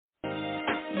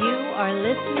You are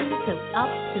listening to Up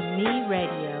to Me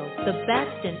Radio, the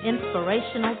best in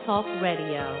inspirational talk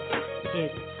radio.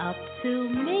 It's up to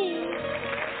me.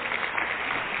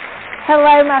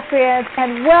 Hello, my friends,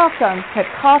 and welcome to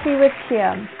Coffee with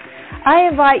Kim. I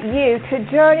invite you to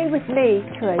journey with me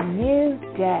to a new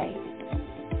day.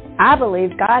 I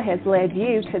believe God has led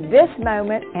you to this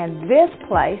moment and this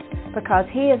place because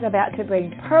He is about to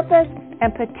bring purpose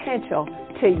and potential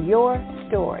to your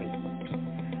story.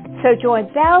 So join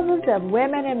thousands of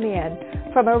women and men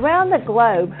from around the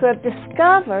globe who have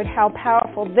discovered how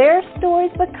powerful their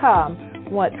stories become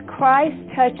once Christ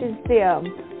touches them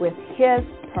with His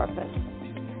purpose.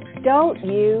 Don't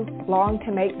you long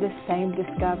to make this same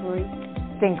discovery?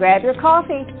 Then grab your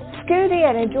coffee, scoot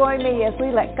in, and join me as we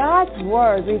let God's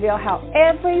Word reveal how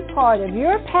every part of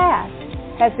your past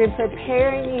has been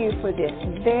preparing you for this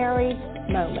very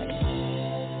moment.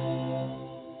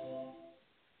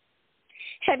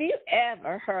 Have you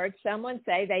ever heard someone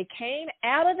say they came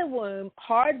out of the womb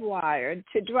hardwired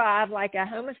to drive like a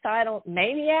homicidal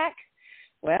maniac?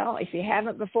 Well, if you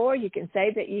haven't before, you can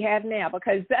say that you have now,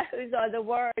 because those are the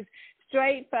words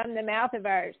straight from the mouth of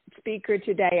our speaker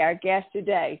today, our guest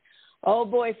today. Oh,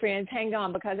 boy, friends, hang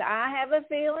on, because I have a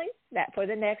feeling that for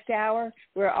the next hour,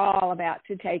 we're all about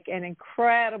to take an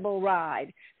incredible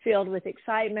ride filled with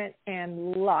excitement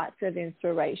and lots of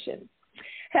inspiration.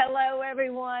 Hello,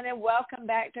 everyone, and welcome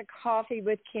back to Coffee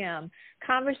with Kim,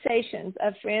 conversations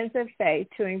of friends of faith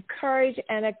to encourage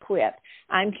and equip.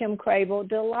 I'm Kim Crabill,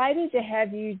 delighted to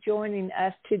have you joining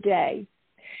us today.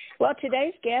 Well,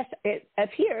 today's guest, it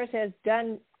appears, has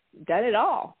done it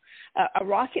all. A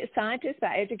rocket scientist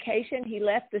by education, he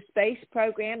left the space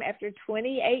program after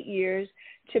 28 years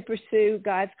to pursue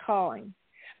God's calling.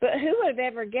 But who would have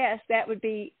ever guessed that would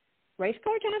be race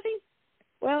car driving?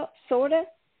 Well, sort of.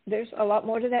 There's a lot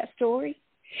more to that story.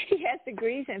 He has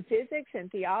degrees in physics and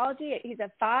theology. He's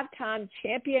a 5-time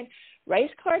champion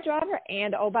race car driver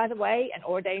and, oh, by the way, an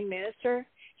ordained minister.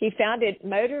 He founded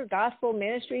Motor Gospel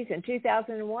Ministries in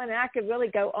 2001, and I could really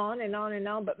go on and on and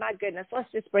on, but my goodness,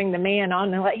 let's just bring the man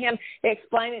on and let him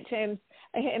explain it to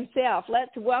himself.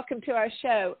 Let's welcome to our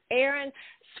show Aaron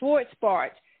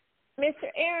Schwartzbart. Mr.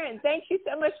 Aaron, thank you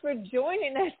so much for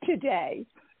joining us today.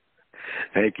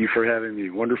 Thank you for having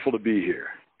me. Wonderful to be here.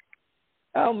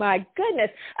 Oh, my goodness.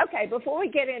 Okay, before we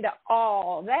get into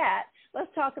all that,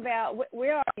 let's talk about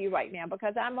where are you right now?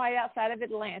 Because I'm right outside of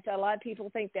Atlanta. A lot of people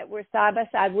think that we're side by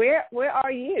side. Where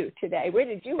are you today? Where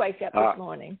did you wake up this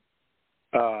morning?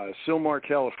 Sylmar,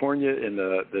 California, in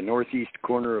the northeast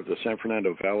corner of the San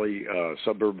Fernando Valley,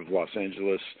 suburb of Los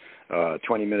Angeles,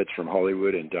 20 minutes from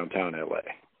Hollywood in downtown L.A.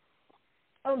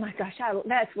 Oh, my gosh.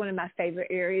 That's one of my favorite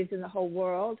areas in the whole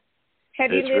world.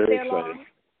 Have you lived there long?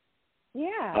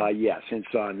 Yeah. Yeah, since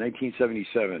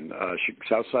 1977.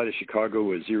 South side of Chicago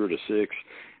was 0 to 6,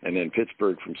 and then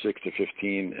Pittsburgh from 6 to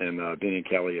 15, and been in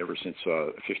Cali ever since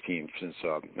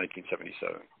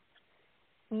 1977.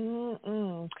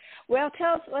 Well,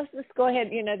 tell us, let's just go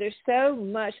ahead. You know, there's so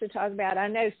much to talk about. I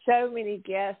know so many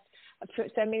guests,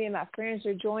 so many of my friends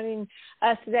are joining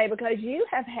us today because you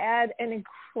have had an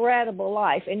incredible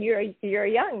life, and you're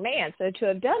a young man, so to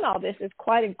have done all this is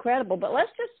quite incredible. But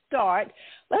let's just start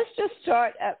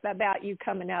about you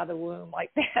coming out of the womb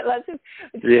like that. Let's just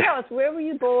tell us, where were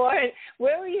you born?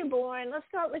 Let's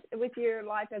start with your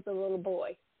life as a little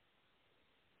boy.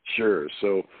 Sure.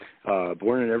 So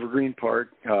born in Evergreen Park,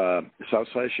 south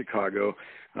side of Chicago.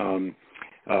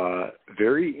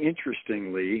 Very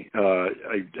interestingly,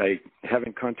 I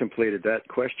haven't contemplated that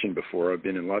question before. I've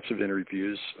been in lots of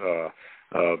interviews,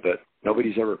 but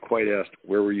nobody's ever quite asked,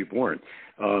 where were you born?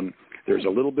 There's a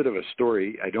little bit of a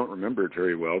story. I don't remember it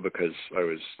very well because I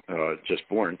was just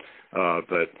born,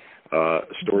 but a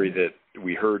story that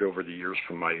we heard over the years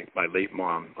from my late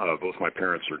mom. Both my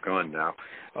parents are gone now,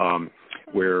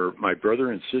 where my brother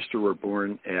and sister were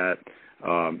born at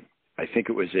I think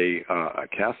it was a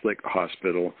Catholic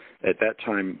hospital. At that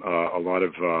time, a lot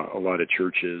of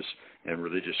churches and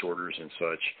religious orders and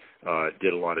such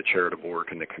did a lot of charitable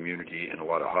work in the community, and a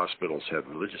lot of hospitals have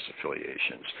religious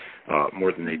affiliations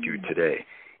more than they do today.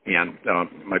 And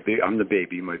I'm the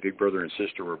baby. My big brother and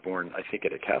sister were born, I think,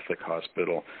 at a Catholic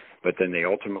hospital, but then they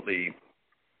ultimately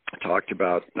talked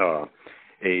about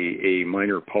a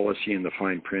minor policy in the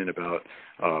fine print about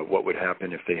what would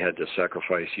happen if they had to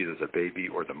sacrifice either the baby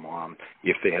or the mom,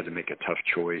 if they had to make a tough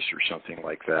choice or something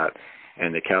like that.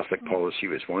 And the Catholic policy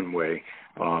was one way.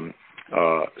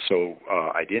 So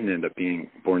I didn't end up being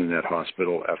born in that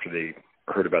hospital after they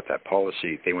heard about that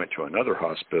policy, they went to another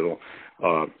hospital,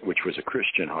 which was a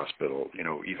Christian hospital,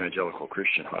 evangelical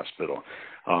Christian hospital.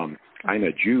 I'm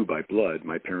a Jew by blood.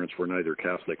 My parents were neither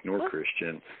Catholic nor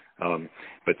Christian.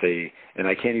 But and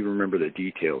I can't even remember the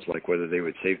details, like whether they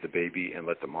would save the baby and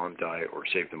let the mom die or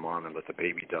save the mom and let the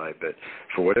baby die. But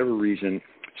for whatever reason,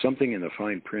 something in the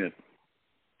fine print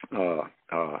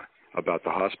about the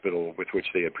hospital with which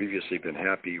they had previously been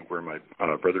happy, where my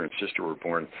brother and sister were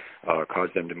born,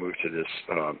 caused them to move to this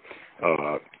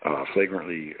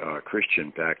flagrantly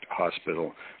Christian-backed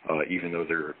hospital, even though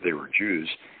they were Jews.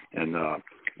 And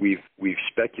we've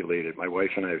speculated. My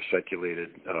wife and I have speculated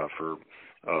for.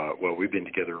 We've been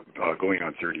together going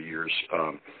on 30 years.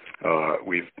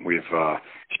 We've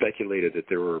speculated that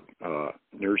there were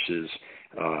nurses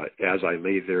as I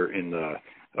lay there in the,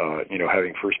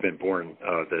 having first been born,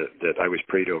 that I was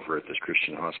prayed over at this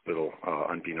Christian hospital,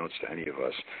 unbeknownst to any of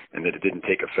us, and that it didn't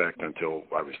take effect until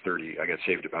I was 30. I got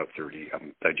saved about 30.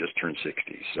 I just turned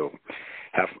 60. So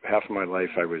half of my life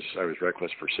I was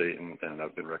reckless for Satan, and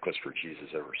I've been reckless for Jesus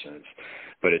ever since.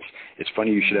 But it's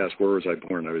funny you should ask, where was I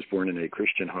born? I was born in a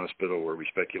Christian hospital where we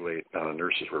speculate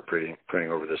nurses were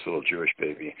praying over this little Jewish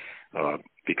baby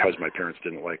because my parents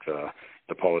didn't like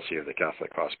the policy of the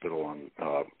Catholic hospital on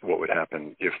what would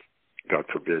happen if, God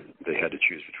forbid, they had to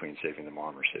choose between saving the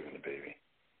mom or saving the baby.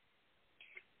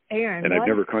 Aaron, and I've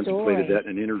never contemplated that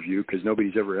in an interview because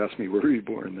nobody's ever asked me, where were you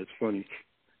born? That's funny.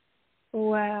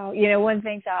 Wow. One of the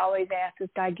things I always ask is,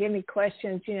 God, give me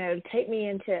questions, take me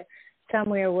into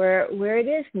somewhere where it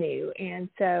is new. And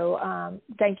so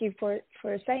thank you for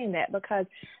saying that, because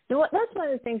that's one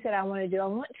of the things that I want to do. I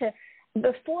want to,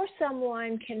 before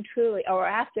someone can truly, or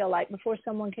I feel like before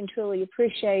someone can truly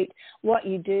appreciate what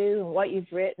you do and what you've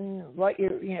written, what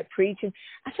you're preaching,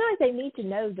 I feel like they need to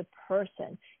know the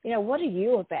person. What are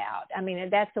you about? I mean,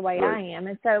 that's the way I am.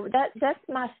 And so that's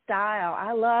my style.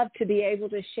 I love to be able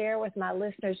to share with my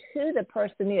listeners who the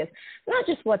person is, not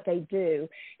just what they do.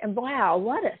 And wow,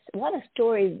 what a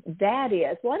story that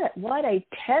is. What a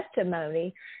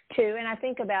testimony to, and I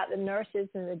think about the nurses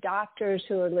and the doctors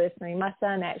who are listening. My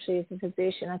son actually is a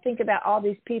physician. I think about all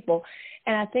these people,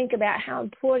 and I think about how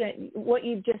important what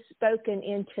you've just spoken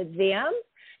into them,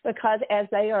 because as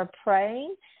they are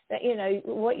praying, that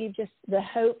what you just, the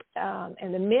hope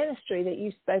and the ministry that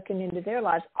you've spoken into their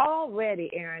lives already,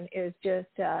 Aaron, is just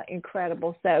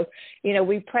incredible. So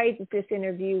we prayed that this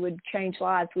interview would change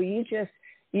lives. Well,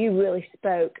 you really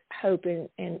spoke hope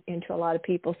into a lot of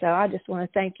people. So I just want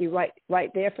to thank you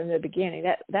right there from the beginning.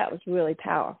 That was really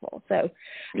powerful. So,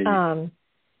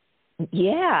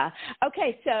 yeah.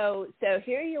 Okay. So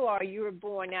here you are. You were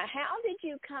born. Now, how did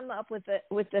you come up with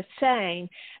the saying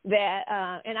that?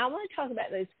 And I want to talk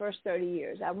about those first 30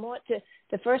 years. I want to,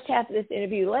 the first half of this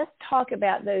interview, let's talk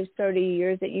about those 30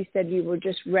 years that you said you were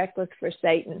just reckless for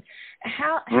Satan.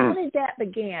 How did that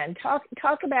begin? Talk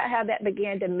about how that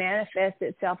began to manifest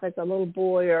itself as a little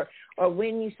boy, or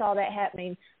when you saw that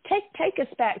happening. Take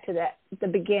us back to the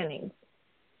beginning.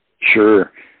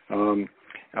 Sure.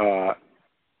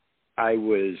 I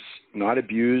was not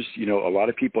abused. A lot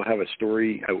of people have a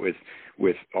story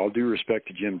with all due respect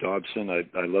to Jim Dobson. I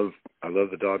love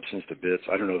the Dobsons to bits.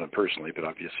 I don't know them personally, but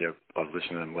obviously I've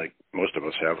listened to them like most of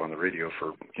us have on the radio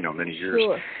for, many years.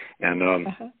 Sure. And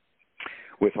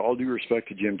with all due respect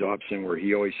to Jim Dobson, where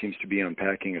he always seems to be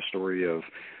unpacking a story of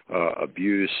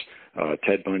abuse,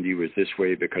 Ted Bundy was this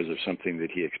way because of something that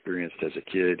he experienced as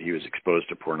a kid. He was exposed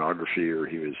to pornography, or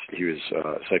he was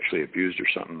sexually abused or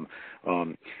something.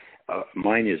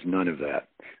 Mine is none of that.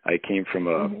 I came from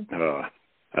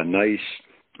a nice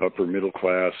upper middle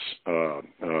class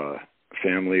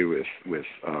family with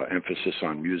emphasis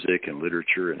on music and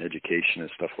literature and education and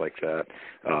stuff like that.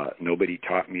 Nobody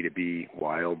taught me to be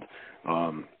wild.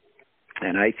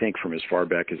 And I think from as far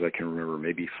back as I can remember,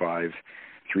 maybe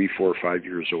 3, 4, 5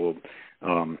 years old,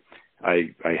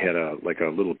 I had a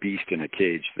little beast in a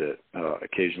cage that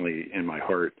occasionally in my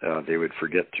heart they would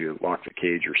forget to lock the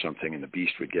cage or something, and the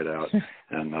beast would get out.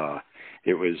 And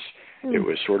it was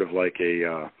sort of like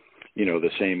the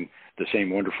same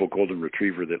wonderful golden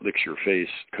retriever that licks your face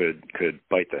could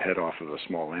bite the head off of a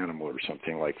small animal or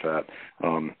something like that.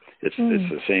 It's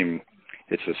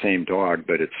the same dog,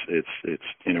 but it's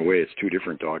in a way it's two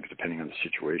different dogs depending on the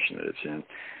situation that it's in.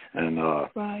 And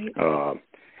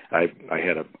I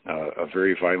had a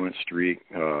very violent streak.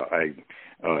 I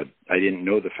didn't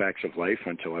know the facts of life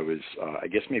until I was, I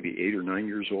guess maybe 8 or 9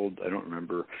 years old. I don't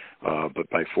remember. But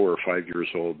by 4 or 5 years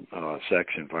old,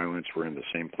 sex and violence were in the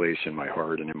same place in my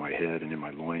heart and in my head and in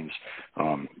my loins.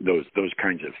 Those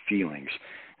kinds of feelings.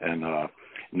 And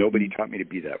nobody taught me to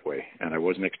be that way. And I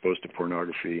wasn't exposed to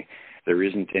pornography. There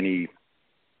isn't any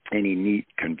any neat,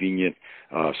 convenient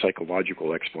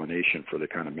psychological explanation for the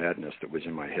kind of madness that was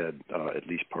in my head at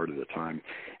least part of the time.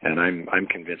 And I'm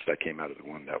convinced I came out of the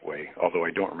womb that way, although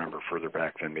I don't remember further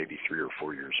back than maybe 3 or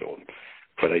 4 years old.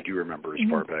 But I do remember as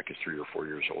far back as 3 or 4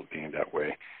 years old being that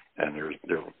way. And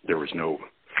there was no...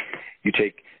 You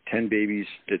take 10 babies,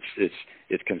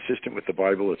 it's consistent with the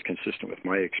Bible, it's consistent with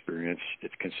my experience,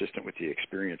 it's consistent with the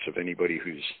experience of anybody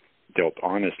who's dealt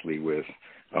honestly with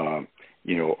our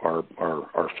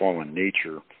fallen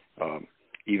nature.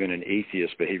 Even an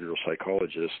atheist behavioral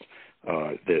psychologist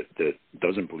that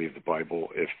doesn't believe the Bible,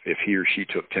 if he or she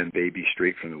took 10 babies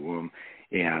straight from the womb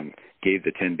and gave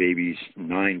the 10 babies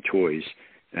 9 toys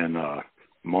and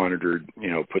monitored,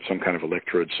 put some kind of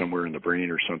electrode somewhere in the brain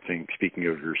or something, speaking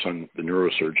of your son, the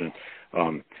neurosurgeon,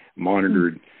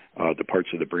 monitored the parts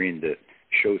of the brain that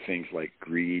show things like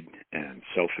greed and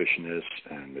selfishness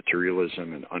and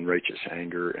materialism and unrighteous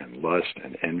anger and lust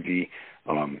and envy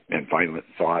and violent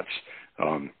thoughts.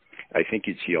 I think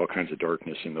you'd see all kinds of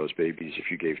darkness in those babies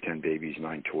if you gave 10 babies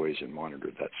 9 toys and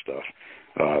monitored that stuff.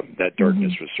 That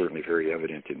darkness was certainly very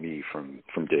evident in me from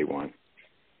day one.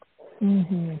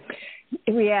 Mm-hmm.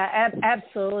 Yeah,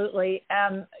 absolutely.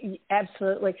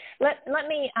 Absolutely. Let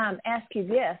me ask you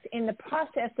this. In the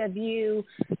process of you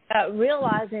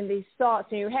realizing these thoughts,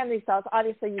 and you were having these thoughts,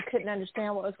 obviously you couldn't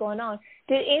understand what was going on.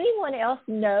 Did anyone else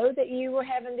know that you were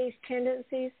having these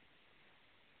tendencies,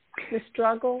 the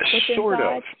struggle within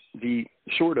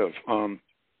Sort of.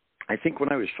 I think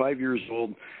when I was 5 years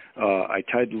old, I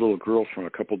tied the little girl from a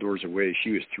couple doors away.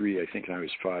 She was 3, I think, and I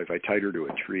was 5. I tied her to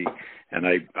a tree, and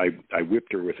I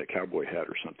whipped her with a cowboy hat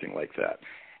or something like that.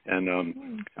 And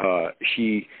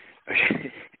she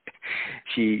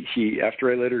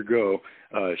after I let her go,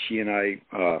 she and I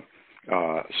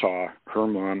saw her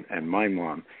mom and my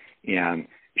mom, and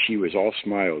she was all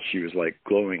smiles. She was like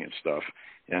glowing and stuff.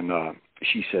 And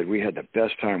she said, we had the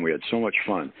best time. We had so much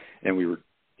fun, and we were,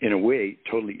 in a way,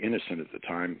 totally innocent at the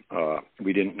time.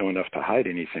 We didn't know enough to hide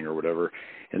anything or whatever.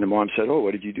 And the mom said, oh,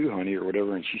 what did you do, honey, or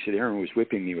whatever? And she said, Aaron was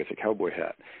whipping me with a cowboy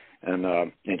hat.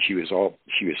 And she was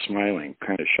smiling,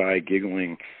 kind of shy,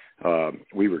 giggling.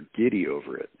 We were giddy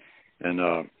over it. And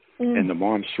the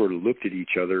moms sort of looked at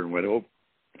each other and went, oh,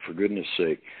 for goodness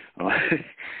sake.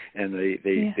 And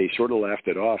they sort of laughed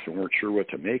it off and weren't sure what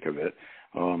to make of it.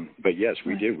 But yes,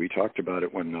 we did. We talked about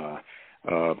it when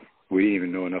we didn't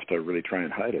even know enough to really try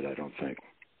and hide it, I don't think.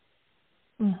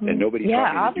 Mm-hmm. And nobody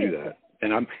taught me to do that.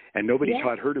 And nobody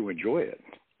taught her to enjoy it.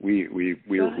 We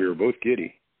were both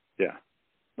giddy. Yeah.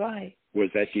 Right. Was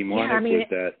that demonic?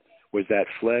 Was that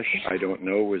flesh? I don't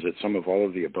know. Was it some of all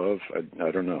of the above?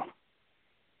 I don't know.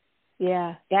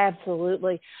 Yeah,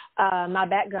 absolutely. My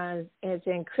background is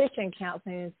in Christian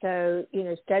counseling, so,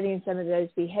 studying some of those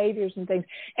behaviors and things.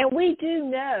 And we do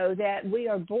know that we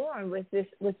are born with this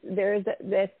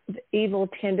evil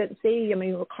tendency,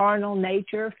 carnal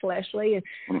nature, fleshly.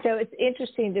 And so it's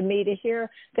interesting to me to hear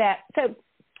that. So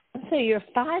you're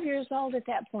 5 years old at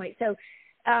that point. So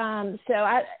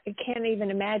I can't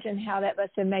even imagine how that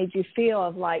must have made you feel,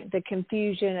 of like the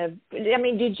confusion of,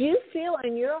 did you feel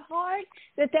in your heart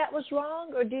that was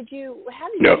wrong, or how did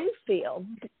you feel?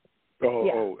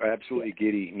 Oh, absolutely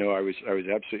giddy. No, I was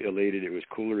absolutely elated. It was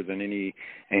cooler than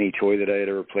any toy that I had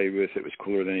ever played with. It was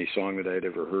cooler than any song that I had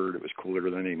ever heard. It was cooler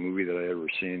than any movie that I had ever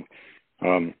seen.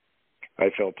 I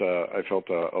felt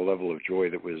a level of joy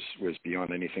that was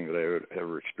beyond anything that I had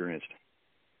ever experienced.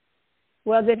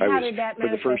 Well, then how did that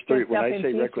manifest itself in future? When I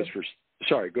say reckless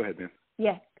sorry, go ahead, ma'am.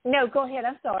 Yeah. No, go ahead.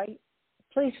 I'm sorry.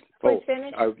 Please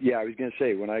finish. I was going to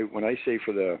say, when I say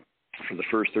for the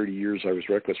first 30 years I was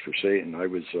reckless for Satan,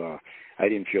 I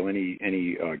didn't feel any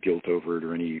guilt over it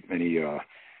or any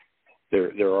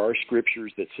there are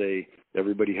scriptures that say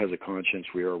everybody has a conscience,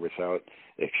 we are without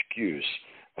excuse.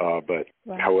 But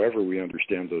however we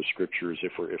understand those scriptures,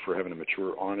 if we're having a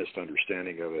mature, honest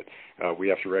understanding of it, we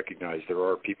have to recognize there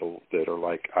are people that are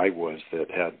like I was, that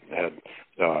had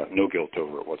no guilt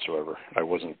over it whatsoever. I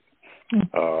wasn't.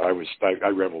 I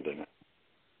reveled in it.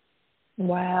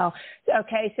 Wow.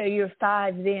 Okay, so you're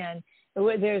 5 then.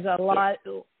 There's a lot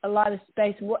of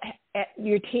space.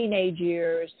 Your teenage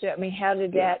years. How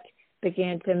did that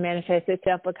began to manifest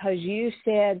itself? Because you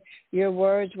said your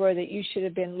words were that you should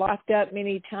have been locked up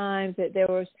many times, that there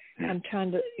was, dead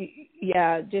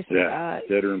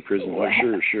or in prison. Well,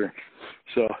 sure.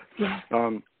 So,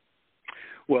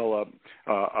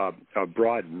 a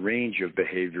broad range of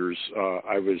behaviors.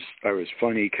 I was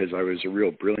funny because I was a real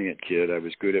brilliant kid. I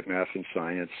was good at math and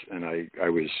science, and I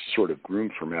was sort of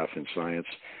groomed for math and science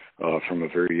from a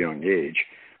very young age.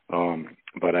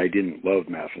 but I didn't love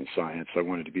math and science. I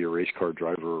wanted to be a race car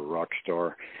driver or a rock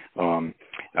star.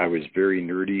 I was very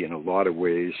nerdy in a lot of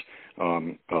ways.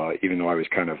 Even though I was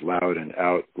kind of loud and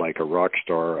out like a rock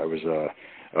star, I was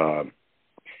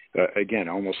again,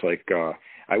 almost like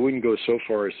I wouldn't go so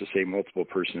far as to say multiple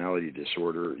personality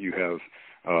disorder. You have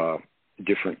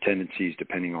different tendencies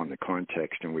depending on the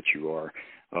context in which you are.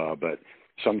 But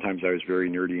sometimes I was very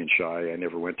nerdy and shy. I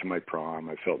never went to my prom.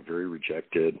 I felt very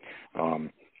rejected.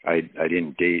 I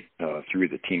didn't date through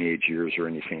the teenage years or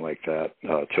anything like that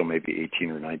till maybe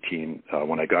 18 or 19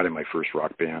 when I got in my first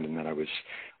rock band, and then I was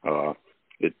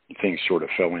things sort of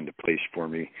fell into place for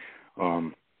me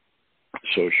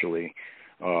socially.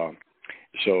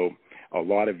 So a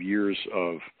lot of years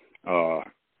of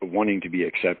wanting to be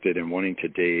accepted and wanting to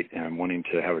date and wanting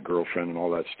to have a girlfriend and all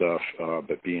that stuff,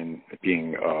 but being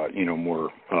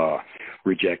more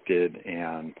rejected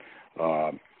and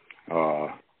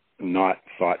not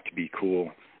thought to be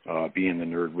cool, being the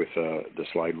nerd with the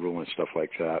slide rule and stuff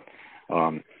like that.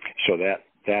 So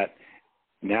that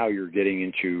now you're getting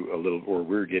into a little, or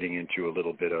we're getting into a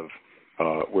little bit of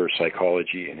where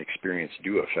psychology and experience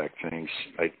do affect things.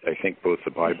 I think both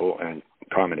the Bible and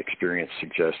common experience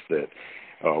suggest that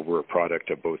we're a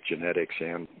product of both genetics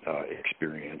and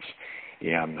experience.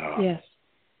 And yes.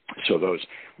 So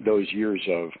those years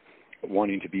of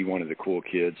wanting to be one of the cool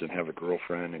kids and have a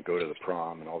girlfriend and go to the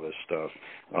prom and all this stuff,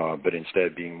 but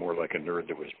instead being more like a nerd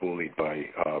that was bullied by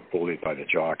the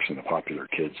jocks and the popular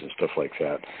kids and stuff like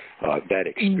that. That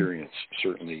experience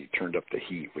certainly turned up the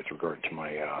heat with regard to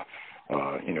my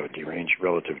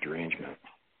relative derangement.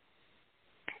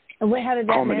 And how did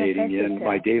that culminating in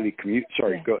my daily commute.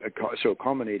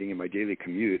 Culminating in my daily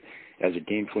commute as a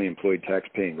gainfully employed,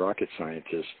 tax-paying rocket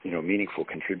scientist, meaningful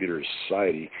contributor to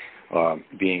society,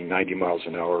 being 90 miles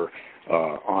an hour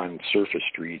on surface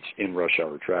streets in rush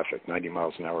hour traffic, 90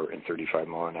 miles an hour in 35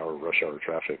 mile an hour rush hour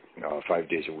traffic, 5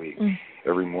 days a week,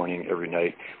 every morning, every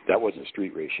night. That wasn't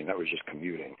street racing. That was just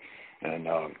commuting. And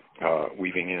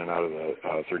weaving in and out of the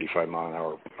 35 mile an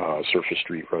hour surface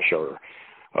street rush hour,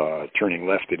 turning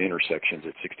left at intersections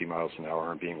at 60 miles an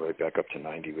hour and being right back up to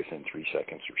 90 within 3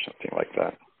 seconds or something like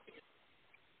that.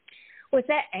 Was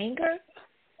that anger?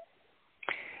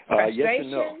 Yes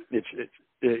and no.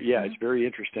 It's very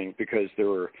interesting because there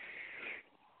were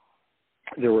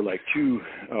like two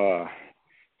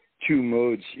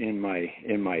modes in my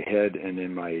head and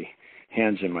in my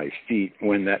hands and my feet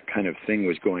when that kind of thing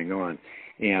was going on.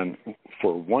 And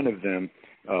for one of them,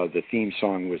 the theme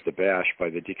song was The Bash by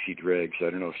the Dixie Dregs. I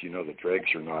don't know if you know the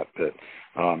Dregs or not, but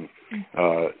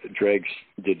Dregs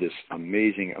did this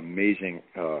amazing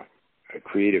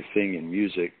creative thing in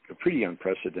music, pretty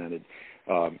unprecedented,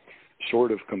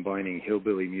 sort of combining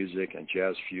hillbilly music and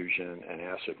jazz fusion and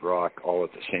acid rock all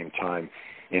at the same time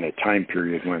in a time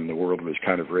period when the world was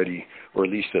kind of ready, or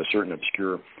at least a certain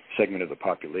obscure segment of the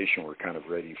population were kind of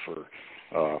ready for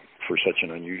such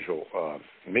an unusual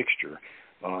mixture.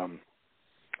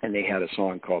 And they had a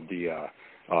song called the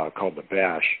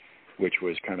Bash, which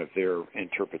was kind of their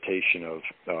interpretation of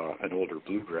an older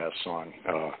bluegrass song,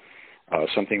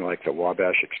 something like the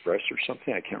Wabash Express or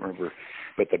something. I can't remember.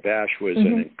 But the Bash was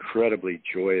an incredibly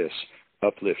joyous,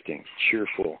 uplifting,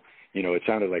 cheerful. It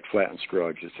sounded like Flat and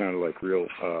Scruggs. It sounded like real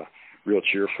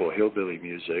cheerful hillbilly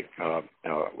music,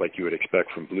 like you would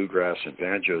expect from bluegrass and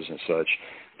banjos and such.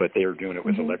 But they were doing it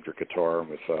with electric guitar and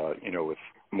with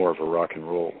more of a rock and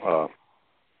roll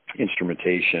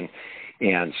instrumentation,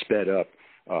 and sped up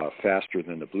faster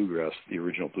than the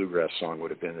original bluegrass song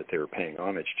would have been that they were paying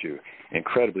homage to.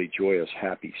 Incredibly joyous,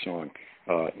 happy song,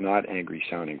 not angry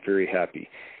sounding, very happy.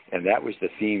 And that was the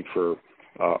theme for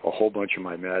a whole bunch of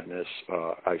my madness.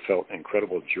 I felt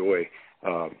incredible joy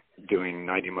doing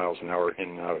 90 miles an hour in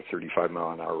and out of 35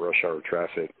 mile an hour rush hour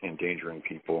traffic, endangering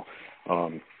people,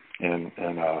 and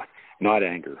not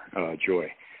anger, joy.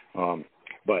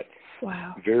 But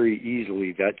wow. Very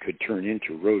easily that could turn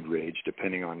into road rage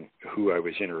depending on who I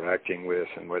was interacting with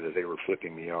and whether they were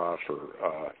flipping me off or,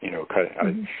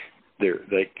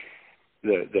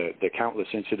 the countless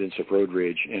incidents of road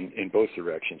rage in both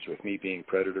directions, with me being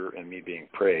predator and me being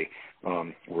prey,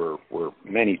 were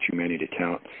many too many to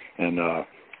count. And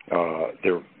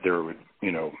there would,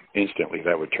 instantly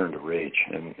that would turn to rage,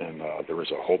 and there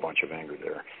was a whole bunch of anger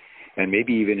there. And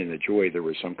maybe even in the joy, there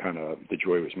was the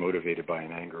joy was motivated by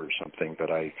an anger or something,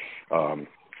 but I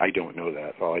don't know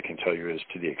that. All I can tell you is,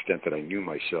 to the extent that I knew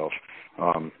myself,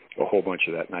 a whole bunch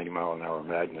of that 90 mile an hour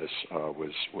madness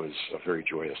was a very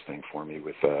joyous thing for me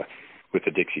with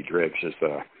the Dixie Dregs as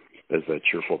the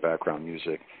cheerful background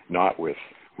music, not with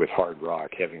hard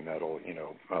rock, heavy metal,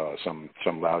 some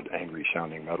loud, angry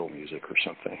sounding metal music or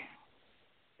something.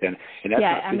 And that's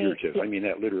not figurative. I mean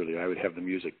that literally. I would have the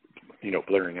music,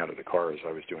 blaring out of the car as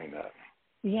I was doing that.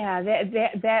 Yeah,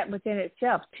 that within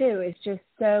itself, too, is just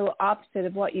so opposite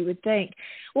of what you would think.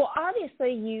 Well,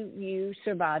 obviously, you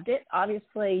survived it.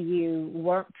 Obviously, you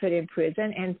weren't put in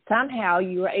prison, and somehow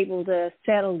you were able to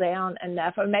settle down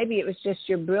enough, or maybe it was just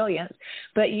your brilliance,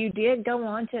 but you did go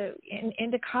on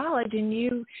into college, and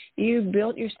you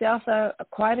built yourself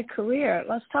quite a career.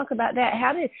 Let's talk about that.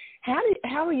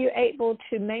 How were you able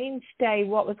to mainstay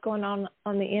what was going on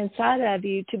the inside of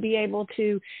you to be able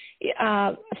to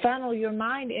funnel your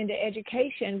mind into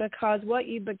education? Because what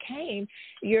you became,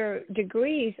 your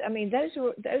degrees, I mean,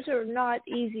 those are not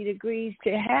easy degrees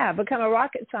to have. Become a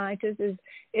rocket scientist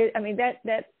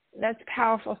that's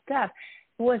powerful stuff.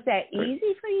 Was that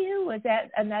easy for you? Was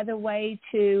that another way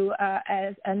to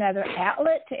as another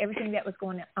outlet to everything that was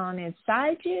going on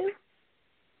inside you?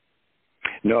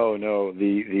 No.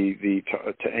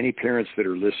 To any parents that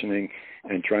are listening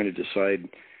and trying to decide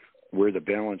where the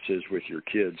balance is with your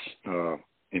kids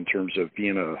in terms of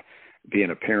being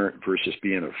a parent versus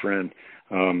being a friend.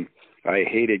 I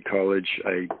hated college.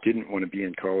 I didn't want to be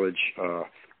in college.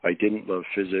 I didn't love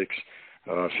physics.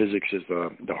 Physics is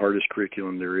the hardest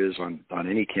curriculum there is on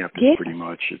any campus, pretty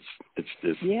much. It's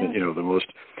the most.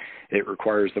 It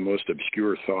requires the most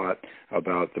obscure thought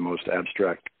about the most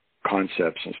abstract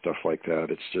concepts and stuff like that.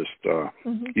 It's just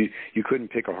you couldn't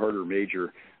pick a harder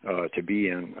major to be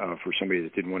in for somebody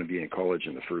that didn't want to be in college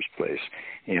in the first place.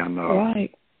 And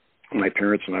my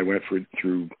parents and I went through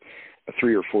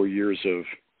 3 or 4 years of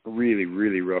really,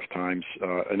 really rough times,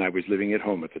 and I was living at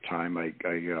home at the time. I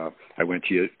went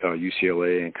to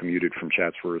UCLA and commuted from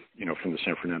Chatsworth, from the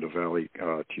San Fernando Valley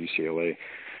to UCLA.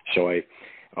 So I,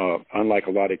 unlike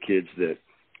a lot of kids that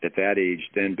at that age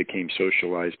then became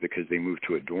socialized because they moved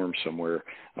to a dorm somewhere,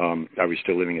 I was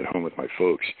still living at home with my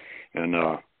folks, and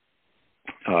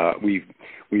we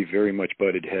very much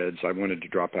butted heads. I wanted to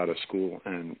drop out of school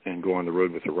and go on the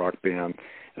road with a rock band,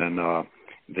 and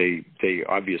they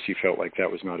obviously felt like that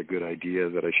was not a good idea,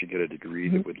 that I should get a degree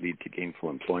that would lead to gainful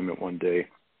employment one day.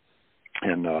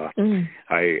 And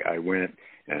I went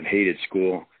and hated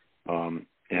school,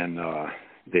 and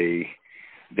they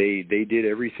did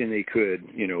everything they could,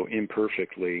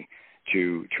 imperfectly,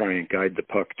 to try and guide the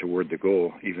puck toward the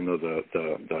goal, even though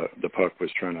the puck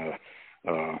was trying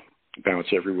to bounce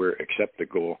everywhere except the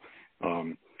goal.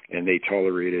 And they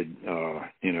tolerated,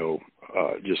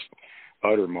 just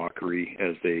utter mockery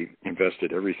as they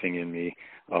invested everything in me.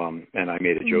 And I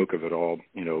made a joke of it all,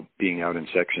 being out in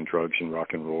sex and drugs and rock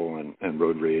and roll and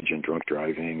road rage and drunk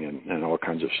driving and all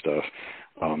kinds of stuff,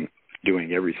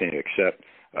 doing everything except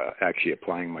actually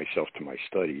applying myself to my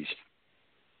studies.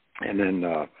 And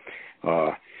then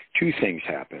two things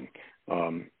happened,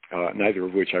 neither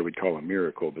of which I would call a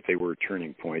miracle, but they were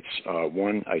turning points.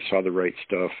 One, I saw the right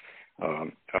stuff. I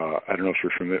don't know if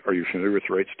you're familiar. Are you familiar with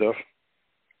the right stuff?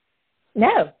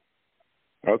 No.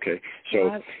 Okay,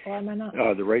 so why am I not?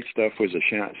 The Right Stuff was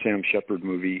a Sam Shepard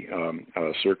movie,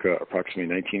 circa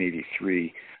approximately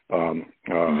 1983.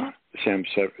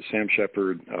 Sam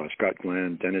Shepard, Scott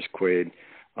Glenn, Dennis Quaid,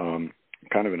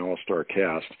 kind of an all-star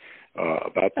cast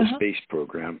about the space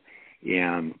program,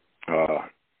 and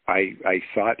I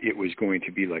thought it was going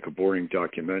to be like a boring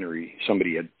documentary.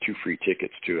 Somebody had 2 free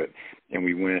tickets to it, and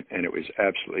we went, and it was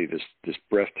absolutely this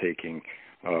breathtaking.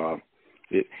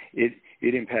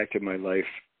 It impacted my life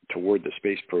toward the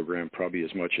space program probably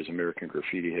as much as American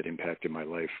Graffiti had impacted my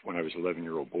life when I was an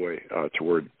 11-year-old boy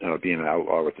toward being an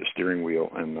outlaw with the steering wheel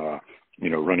and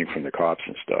running from the cops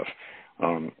and stuff.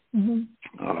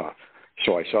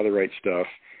 So I saw the right stuff,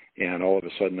 and all of a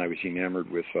sudden I was enamored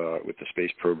with the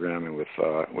space program and with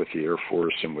the Air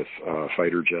Force and with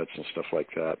fighter jets and stuff like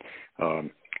that.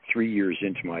 3 years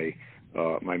into my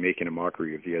making a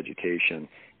mockery of the education,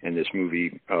 and this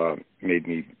movie made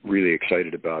me really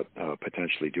excited about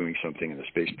potentially doing something in the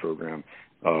space program,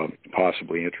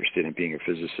 possibly interested in being a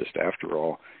physicist after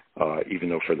all, even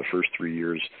though for the first 3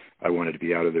 years I wanted to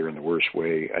be out of there in the worst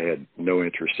way. I had no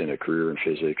interest in a career in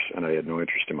physics, and I had no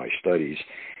interest in my studies.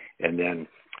 And then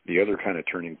the other kind of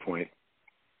turning point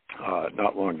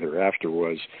not long thereafter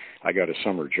was I got a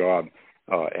summer job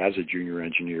as a junior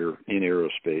engineer in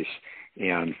aerospace,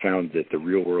 and found that the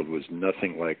real world was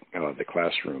nothing like the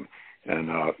classroom, and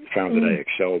found that I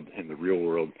excelled in the real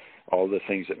world. All the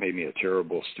things that made me a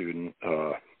terrible student,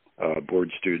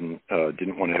 board student,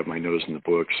 didn't want to have my nose in the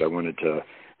books. I wanted to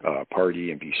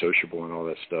party and be sociable and all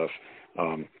that stuff.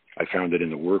 I found that in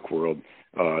the work world,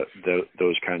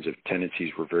 those kinds of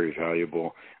tendencies were very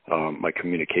valuable. My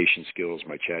communication skills,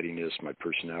 my chattiness, my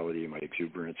personality, my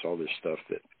exuberance, all this stuff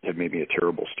that had made me a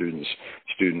terrible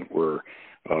student were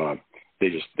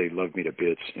they loved me to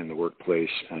bits in the workplace,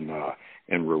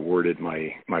 and rewarded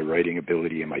my writing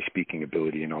ability and my speaking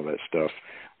ability and all that stuff.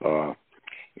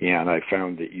 And I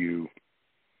found that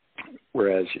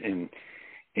whereas in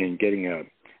getting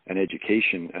an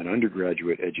education, an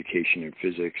undergraduate education in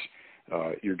physics,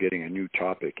 you're getting a new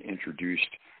topic introduced,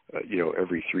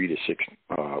 every 3 to 6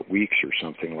 weeks or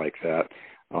something like that,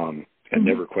 and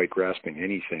never quite grasping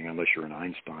anything unless you're an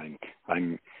Einstein.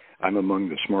 I'm among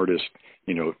the smartest,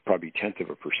 probably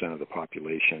 1/10% of the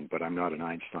population, but I'm not an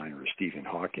Einstein or a Stephen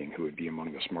Hawking, who would be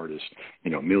among the smartest,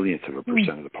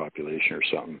 1/1000% of the population or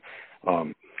something.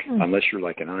 Unless you're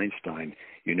like an Einstein,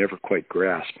 you never quite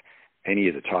grasp any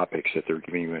of the topics that they're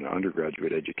giving you in an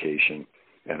undergraduate education.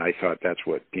 And I thought that's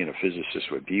what being a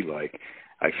physicist would be like.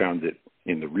 I found that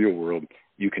in the real world,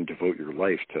 you can devote your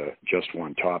life to just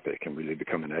one topic and really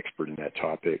become an expert in that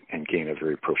topic and gain a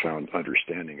very profound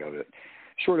understanding of it.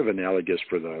 Sort of analogous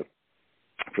for the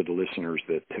listeners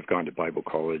that have gone to Bible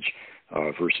college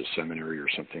versus seminary or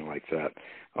something like that.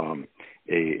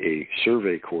 A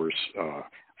survey course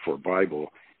for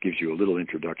Bible gives you a little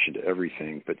introduction to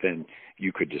everything, but then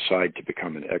you could decide to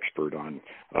become an expert on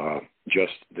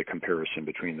just the comparison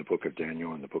between the book of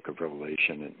Daniel and the book of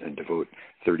Revelation, and devote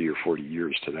 30 or 40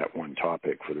 years to that one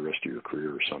topic for the rest of your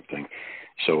career or something.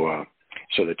 So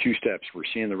the 2 steps were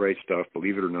seeing the right stuff.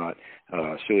 Believe it or not,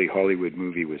 silly Hollywood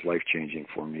movie was life-changing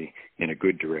for me in a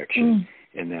good direction.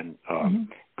 And then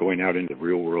going out into the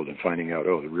real world and finding out,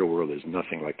 the real world is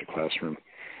nothing like the classroom.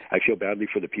 I feel badly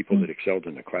for the people that excelled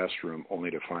in the classroom only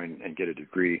to find and get a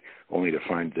degree, only to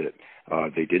find that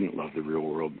they didn't love the real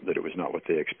world, that it was not what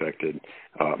they expected.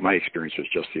 My experience was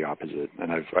just the opposite,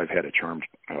 and I've had a charmed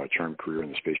career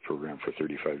in the space program for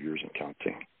 35 years and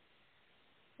counting.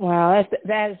 Wow,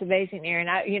 that is amazing, Aaron.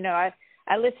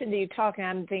 I listened to you talk, and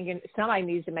I'm thinking somebody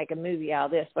needs to make a movie out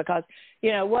of this, because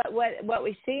what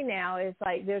we see now is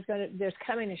like there's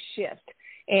coming a shift.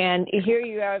 And here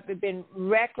you are, have been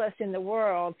reckless in the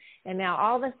world, and now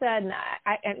all of a sudden,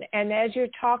 and as you're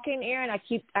talking, Aaron,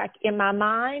 in my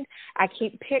mind, I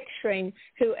keep picturing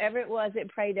whoever it was that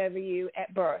prayed over you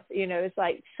at birth. It's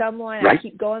like someone. Right. I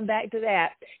keep going back to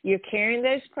that. You're carrying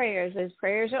those prayers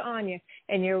are on you,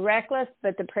 and you're reckless,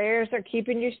 but the prayers are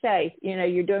keeping you safe.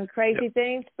 You're doing crazy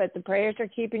things, but the prayers are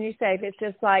keeping you safe. It's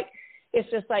just like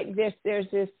there's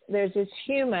this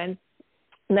human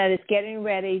that is getting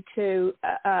ready to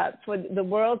for the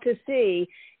world to see,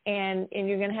 and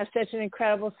you're going to have such an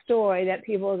incredible story that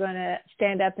people are going to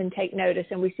stand up and take notice,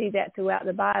 and we see that throughout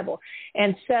the Bible.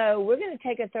 And so we're going to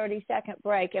take a 30-second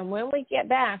break, and when we get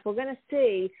back, we're going to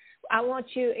see. I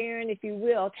want you, Aaron, if you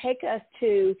will, take us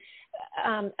to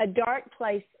a dark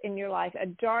place in your life, a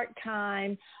dark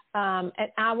time,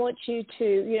 and I want you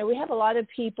to, we have a lot of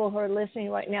people who are listening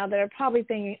right now that are probably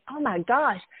thinking, oh my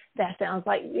gosh, that sounds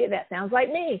like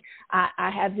me.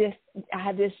 I have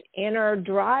this inner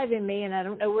drive in me, and I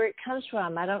don't know where it comes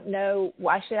from. I don't know,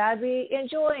 why should I be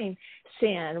enjoying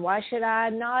sin? Why should I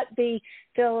not be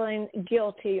feeling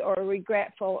guilty or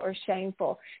regretful or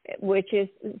shameful? Which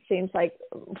seems like,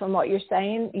 from what you're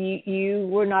saying, you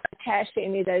were not attached to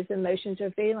any of those emotions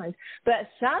or feelings. But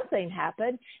something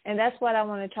happened, and that's what I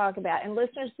want to talk about. And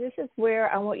listeners, this is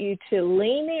where I want you to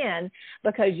lean in,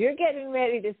 because you're getting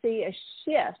ready to see a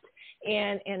shift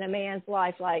in a man's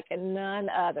life like none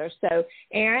other. So,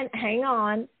 Aaron, hang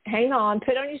on,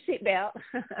 put on your seatbelt,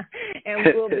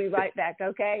 and we'll be right back,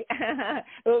 okay?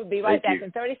 We'll be right back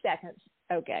in 30 seconds.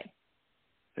 Okay.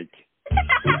 Thank you.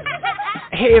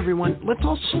 Hey, everyone, let's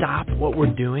all stop what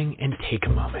we're doing and take a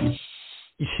moment.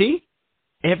 You see,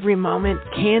 every moment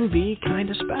can be kind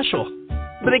of special.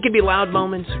 But they can be loud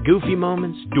moments, goofy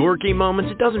moments, dorky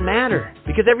moments. It doesn't matter.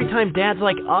 Because every time dads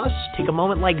like us take a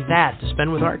moment like that to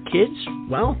spend with our kids,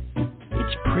 well,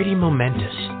 it's pretty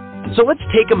momentous. So let's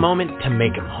take a moment to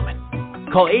make a moment.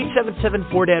 Call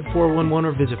 877-4DAD-411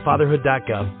 or visit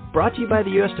fatherhood.gov. Brought to you by the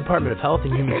U.S. Department of Health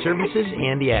and Human Services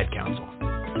and the Ad Council.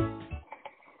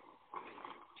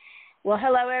 Well,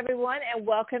 hello, everyone, and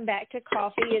welcome back to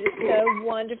Coffee. It is so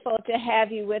wonderful to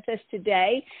have you with us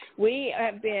today. We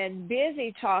have been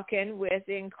busy talking with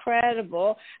the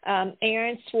incredible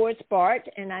Aaron Schwartzbart,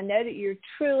 and I know that you're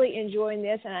truly enjoying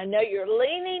this, and I know you're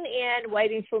leaning in,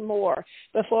 waiting for more.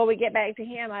 Before we get back to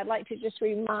him, I'd like to just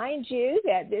remind you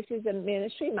that this is a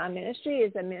ministry. My ministry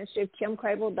is a ministry of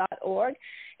KimCrabill.org,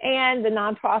 and the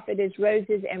nonprofit is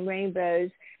Roses and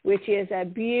Rainbows, which is a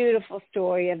beautiful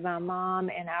story of my mom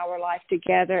and our life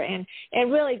together, and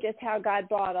really just how God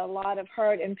brought a lot of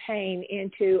hurt and pain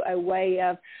into a way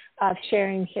of of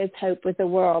sharing his hope with the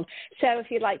world. So if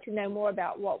you'd like to know more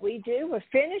about what we do, we're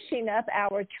finishing up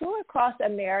our tour across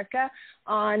America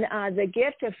on the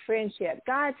gift of friendship,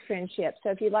 God's friendship. So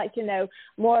if you'd like to know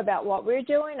more about what we're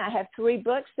doing, I have 3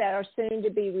 books that are soon to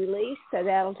be released. So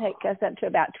that'll take us up to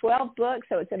about 12 books.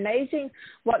 So it's amazing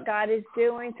what God is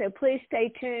doing. So please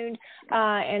stay tuned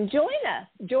and join us.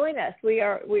 Join us. We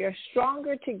are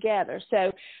stronger together.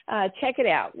 So check it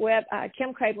out,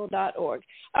 kimcrabill.org.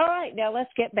 All right, now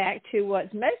let's get back to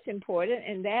what's most important,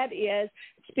 and that is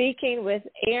speaking with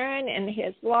Aaron and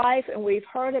his life. And we've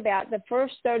heard about the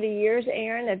first 30 years,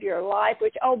 Aaron, of your life,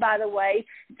 which, oh, by the way,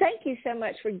 thank you so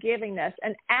much for giving us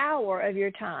an hour of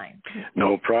your time.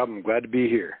 No problem. Glad to be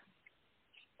here.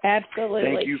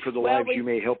 Absolutely. Thank you for the lives you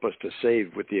may help us to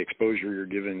save with the exposure you're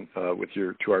giving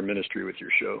to our ministry with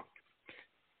your show.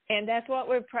 And that's what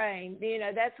we're praying. You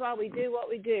know, that's why we do what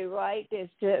we do, right, is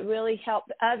to really help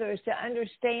others to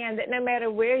understand that no matter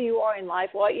where you are in life,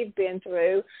 what you've been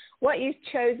through, what you've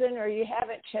chosen or you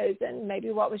haven't chosen, maybe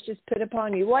what was just put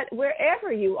upon you,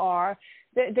 wherever you are,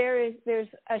 there's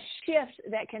a shift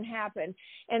that can happen.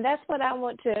 And that's what I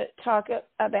want to talk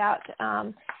about,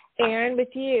 Aaron,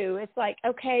 with you. It's like,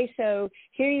 okay, so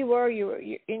here you were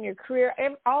in your career,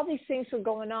 all these things were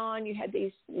going on. You had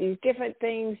these different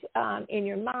things in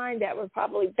your mind that were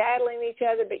probably battling each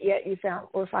other, but yet you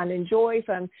were finding joy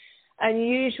from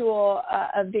unusual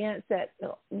events, that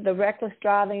the reckless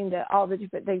driving, all the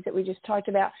different things that we just talked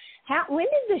about. When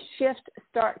did the shift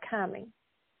start coming?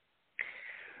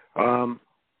 I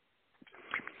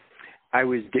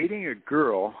was dating a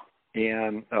girl,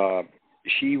 and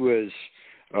she was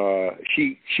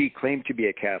she claimed to be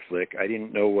a Catholic. I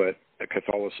didn't know what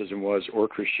Catholicism was or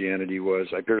Christianity was.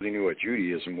 I barely knew what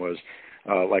Judaism was.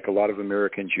 Like a lot of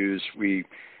American Jews, we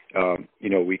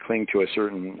cling to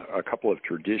a couple of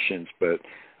traditions, but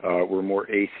we're more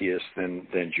atheist than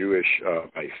Jewish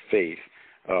by faith.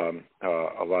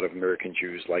 A lot of American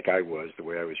Jews, like I was, the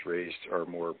way I was raised, are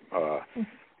more,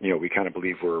 we kind of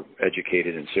believe we're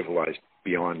educated and civilized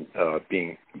beyond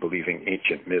believing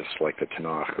ancient myths like the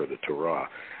Tanakh or the Torah.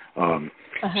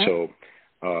 So,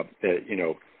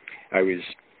 I was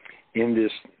in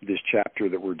this chapter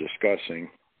that we're discussing,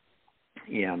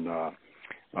 and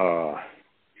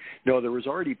no, there was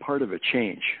already part of a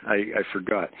change. I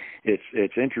forgot.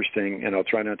 It's interesting, and I'll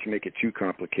try not to make it too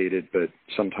complicated, but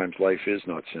sometimes life is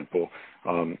not simple,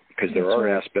 because there are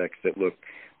aspects that look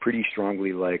pretty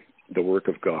strongly like the work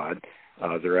of God.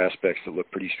 There are aspects that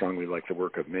look pretty strongly like the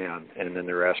work of man, and then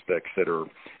there are aspects that are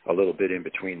a little bit in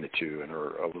between the two and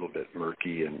are a little bit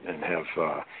murky and have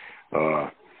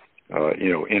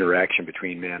interaction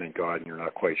between man and God, and you're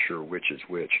not quite sure which is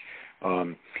which.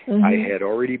 I had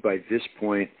already by this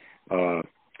point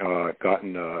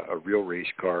gotten a real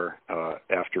race car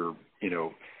after 10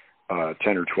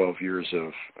 or 12 years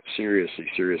of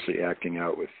seriously acting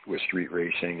out with street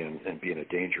racing and being a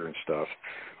danger and stuff.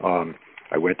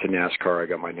 I went to NASCAR. I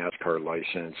got my NASCAR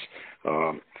license.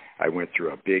 I went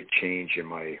through a big change in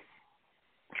my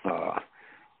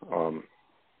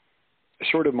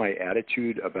sort of my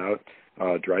attitude about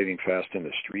driving fast in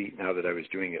the street now that I was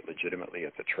doing it legitimately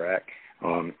at the track.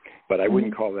 But I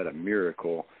wouldn't call that a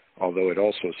miracle, although it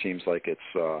also seems like it's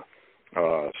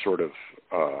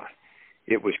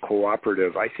it was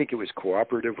cooperative. I think it was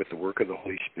cooperative with the work of the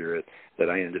Holy Spirit that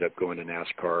I ended up going to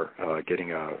NASCAR,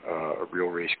 getting a real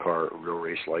race car, a real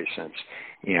race license,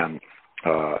 and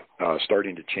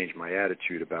starting to change my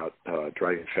attitude about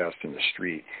driving fast in the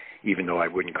street, even though I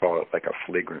wouldn't call it like a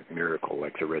flagrant miracle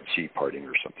like the Red Sea parting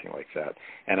or something like that.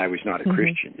 And I was not a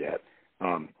Christian yet.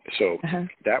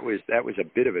 That was a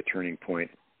bit of a turning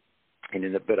point.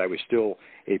 But I was still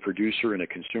a producer and a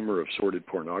consumer of sordid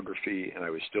pornography, and I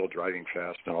was still driving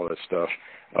fast and all that stuff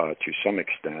to some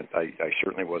extent. I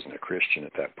certainly wasn't a Christian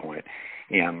at that point.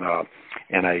 And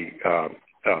I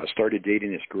started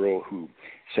dating this girl who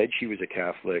said she was a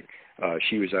Catholic.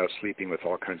 She was out sleeping with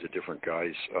all kinds of different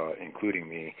guys, including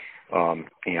me,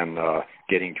 and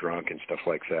getting drunk and stuff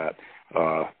like that.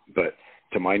 But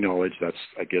to my knowledge,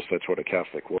 I guess that's what a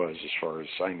Catholic was, as far as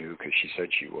I knew, because she said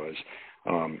she was.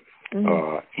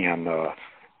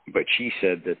 But she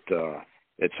said that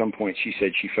at some point she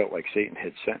said she felt like Satan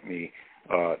had sent me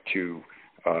to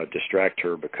distract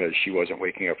her because she wasn't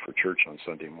waking up for church on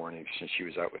Sunday mornings since she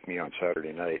was out with me on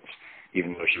Saturday nights,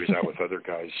 even though she was out with other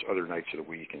guys other nights of the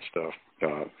week and stuff.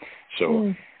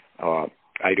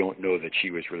 I don't know that she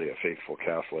was really a faithful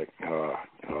Catholic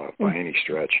by any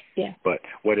stretch. Yeah. But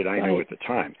what did I know at the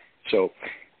time? So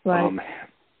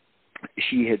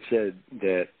she had said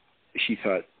that she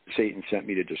thought Satan sent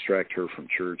me to distract her from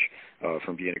church,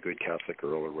 from being a good Catholic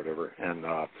girl or whatever. And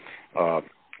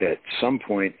at some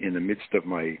point in the midst of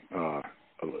my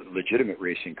legitimate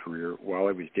racing career, while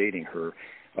I was dating her,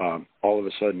 all of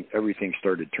a sudden everything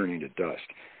started turning to dust.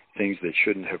 Things that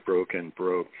shouldn't have broken,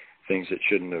 broke. Things that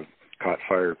shouldn't have caught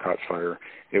fire, caught fire.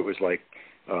 It was like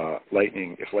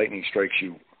lightning. If lightning strikes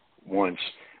you once,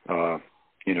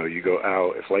 you go,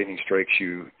 ow. If lightning strikes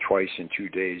you twice in 2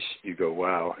 days, you go,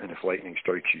 wow. And if lightning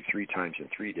strikes you 3 times in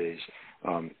 3 days,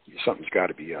 something's got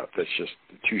to be up. That's just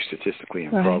too statistically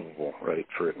improbable, right,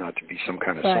 for it not to be some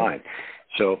kind of sign.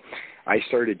 So I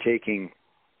started taking,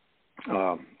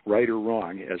 right or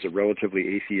wrong, as a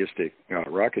relatively atheistic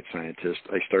rocket scientist,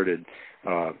 I started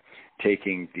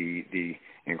taking the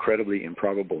incredibly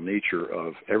improbable nature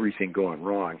of everything going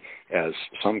wrong as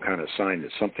some kind of sign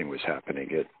that something was happening.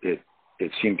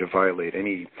 It seemed to violate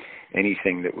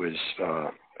anything that was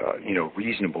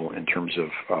reasonable in terms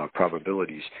of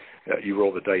probabilities. You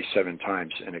roll the dice 7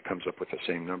 times and it comes up with the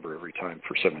same number every time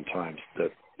for 7 times.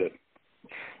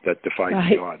 That defies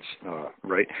the odds,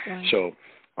 right? So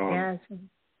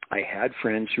I had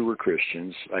friends who were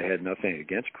Christians. I had nothing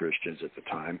against Christians at the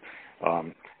time.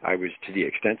 I was, to the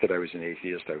extent that I was an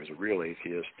atheist, I was a real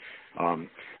atheist.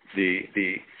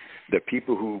 The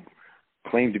people who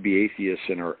claim to be atheists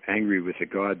and are angry with a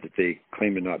God that they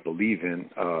claim to not believe in,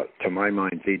 to my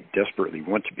mind, they desperately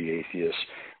want to be atheists,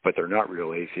 but they're not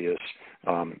real atheists.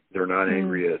 They're not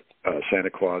angry at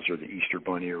Santa Claus or the Easter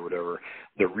Bunny or whatever.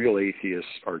 The real atheists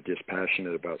are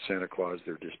dispassionate about Santa Claus,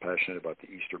 they're dispassionate about the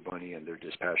Easter Bunny, and they're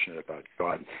dispassionate about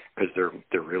God because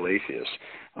they're real atheists.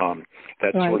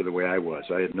 That's sort of the way I was.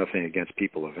 I had nothing against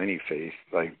people of any faith.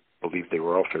 I believed they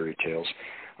were all fairy tales.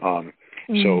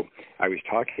 So I was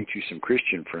talking to some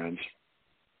Christian friends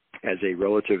as a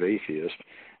relative atheist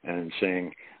and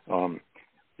saying,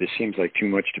 this seems like too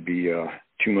much to be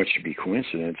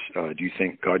coincidence. Do you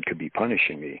think God could be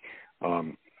punishing me?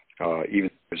 Even though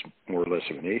I was more or less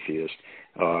of an atheist,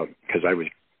 because I was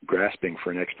grasping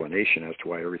for an explanation as to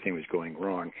why everything was going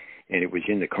wrong. And it was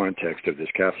in the context of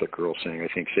this Catholic girl saying,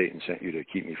 I think Satan sent you to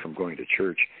keep me from going to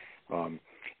church.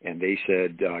 And they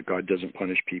said, God doesn't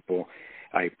punish people.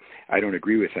 I don't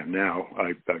agree with them now.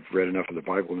 I've read enough of the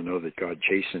Bible to know that God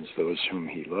chastens those whom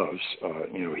he loves.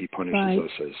 He punishes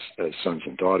us as sons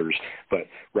and daughters. But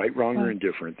right, wrong, or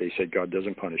indifferent, they said God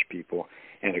doesn't punish people.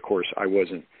 And, of course, I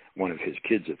wasn't one of his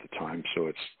kids at the time, so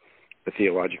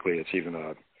theologically it's even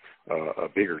a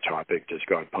bigger topic. Does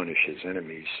God punish his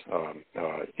enemies?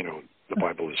 The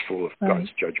Bible is full of God's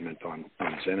judgment on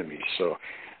his enemies. So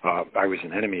I was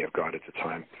an enemy of God at the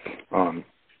time.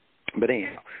 But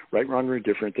anyhow, right, wrong, or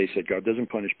indifferent, they said God doesn't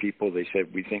punish people. They said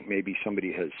we think maybe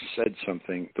somebody has said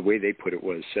something. The way they put it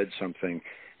was said something,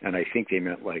 and I think they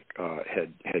meant like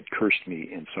had cursed me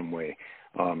in some way.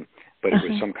 But it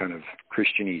was some kind of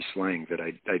Christianese slang that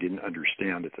I didn't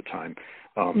understand at the time.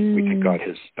 We think God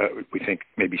has. We think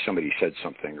maybe somebody said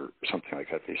something or something like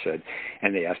that. They said,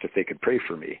 and they asked if they could pray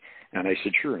for me, and I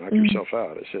said, sure, knock yourself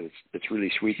out. I said it's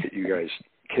really sweet that you guys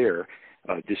care.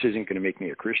 This isn't going to make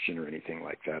me a Christian or anything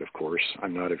like that, of course.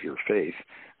 I'm not of your faith.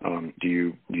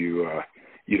 You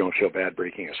don't feel bad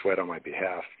breaking a sweat on my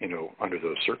behalf, under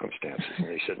those circumstances? And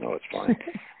they said, no, it's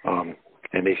fine.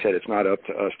 And they said, it's not up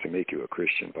to us to make you a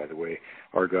Christian, by the way.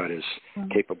 Our God is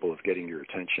capable of getting your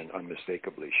attention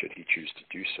unmistakably should he choose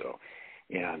to do so.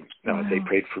 And they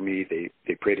prayed for me.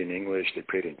 They prayed in English. They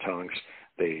prayed in tongues.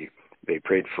 They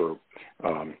prayed for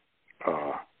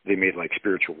they made like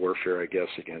spiritual warfare, I guess,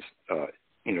 against,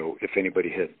 if anybody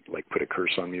had like put a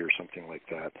curse on me or something like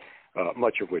that,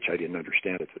 much of which I didn't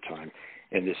understand at the time.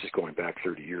 And this is going back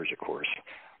 30 years, of course.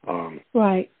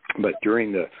 But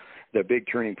during the big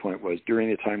turning point was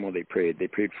during the time while they prayed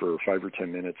for 5 or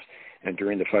 10 minutes. And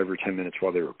during the 5 or 10 minutes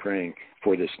while they were praying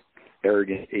for this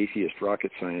arrogant atheist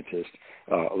rocket scientist,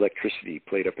 electricity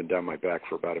played up and down my back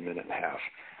for about a minute and a half.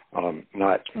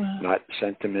 Not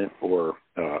sentiment or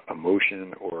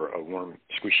emotion or a warm,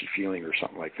 squishy feeling or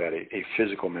something like that. A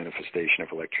physical manifestation of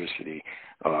electricity,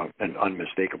 an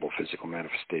unmistakable physical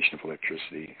manifestation of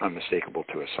electricity, unmistakable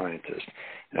to a scientist.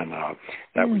 And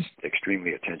that was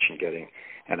extremely attention-getting.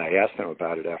 And I asked them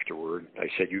about it afterward. I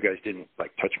said, you guys didn't,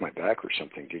 touch my back or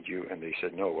something, did you? And they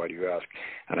said, no, why do you ask?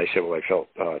 And I said, well, I felt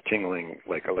tingling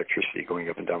like electricity going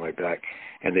up and down my back.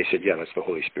 And they said, yeah, that's the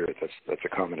Holy Spirit. That's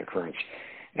a common occurrence.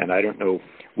 And I don't know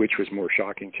which was more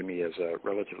shocking to me as a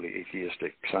relatively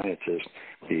atheistic scientist,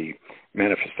 the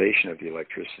manifestation of the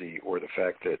electricity or the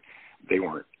fact that they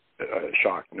weren't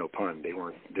shocked, no pun. They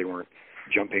weren't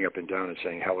jumping up and down and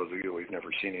saying, hallelujah, we've never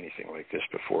seen anything like this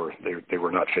before. They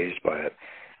were not fazed by it.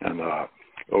 And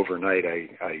overnight,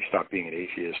 I stopped being an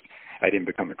atheist. I didn't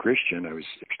become a Christian. I was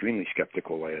extremely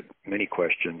skeptical. I had many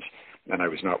questions, and I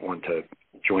was not one to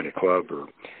join a club or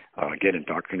get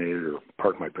indoctrinated or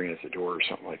park my brain at the door or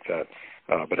something like that.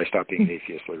 But I stopped being an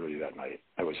atheist literally that night.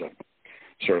 I was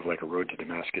sort of like a road to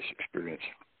Damascus experience.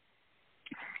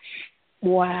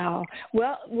 Wow.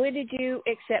 Well, when did you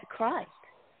accept Christ?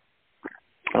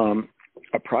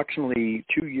 Approximately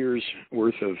 2 years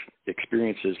worth of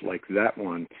experiences like that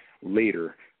one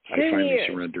later, I finally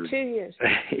surrendered. 2 years.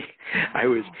 I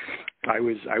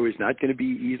was not going to be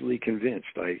easily convinced.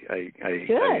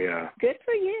 Good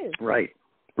for you. Right.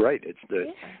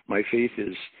 It's my faith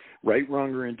is right,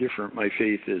 wrong, or indifferent. My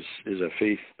faith is a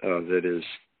faith that is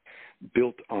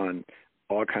built on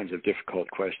all kinds of difficult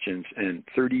questions. And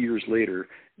 30 years later,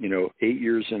 8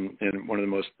 years in one of the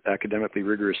most academically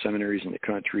rigorous seminaries in the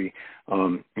country,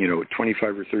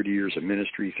 25 or 30 years of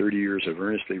ministry, 30 years of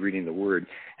earnestly reading the Word,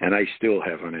 and I still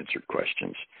have unanswered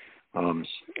questions.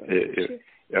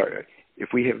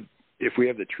 If we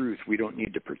have the truth, we don't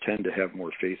need to pretend to have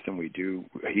more faith than we do.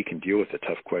 He can deal with the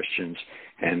tough questions,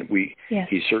 and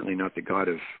he's certainly not the God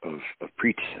of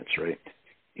pretense, right?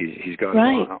 He's God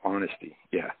of honesty.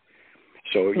 Yeah.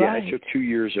 So, I took 2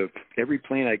 years of every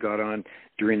plane I got on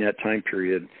during that time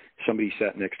period, somebody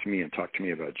sat next to me and talked to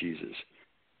me about Jesus.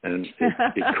 And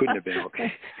it couldn't have been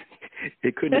okay.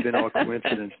 It couldn't have been all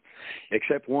coincidence,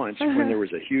 except once when there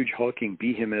was a huge hulking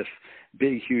behemoth,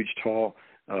 big, huge, tall,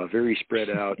 very spread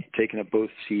out, taking up both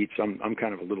seats. I'm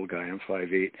kind of a little guy. I'm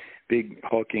 5'8", big,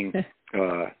 hulking,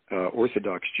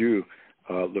 Orthodox Jew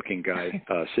looking guy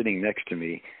sitting next to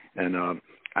me. And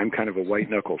I'm kind of a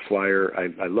white-knuckle flyer.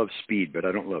 I love speed, but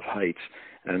I don't love heights.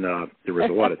 And there was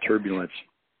a lot of turbulence.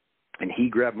 And he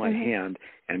grabbed my hand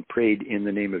and prayed in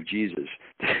the name of Jesus.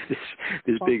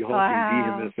 this big hulking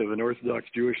behemoth of an Orthodox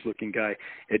Jewish-looking guy.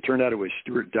 It turned out it was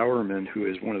Stuart Dowerman, who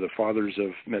is one of the fathers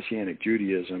of Messianic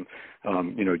Judaism,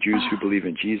 Jews who believe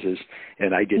in Jesus.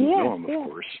 And I didn't know him, of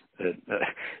course.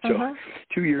 So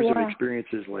 2 years of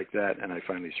experiences like that, and I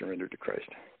finally surrendered to Christ.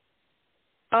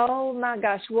 Oh my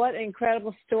gosh, what an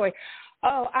incredible story.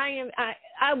 Oh,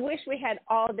 I wish we had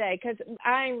all day, because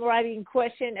I'm writing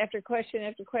question after question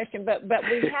after question, but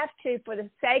we have to, for the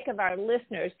sake of our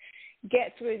listeners,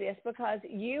 get through this, because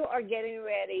you are getting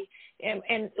ready,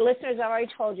 and listeners, I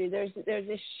already told you, there's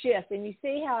this shift, and you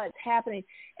see how it's happening.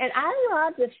 And I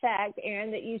love the fact, Aaron,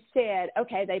 that you said,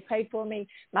 okay, they prayed for me,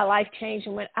 my life changed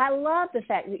and went. I love the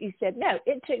fact that you said, no,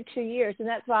 it took 2 years, and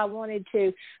that's why I wanted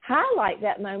to highlight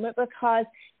that moment, because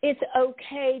it's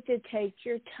okay to take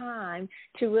your time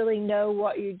to really know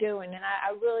what you're doing. And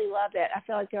I really love that. I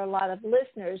feel like there are a lot of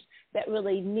listeners that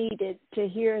really needed to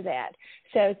hear that.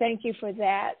 So thank you for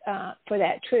that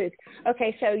truth.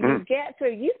 Okay, so you get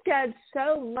through. You've done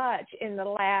so much in the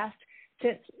last,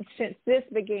 since this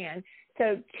began.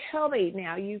 So tell me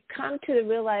now, you've come to the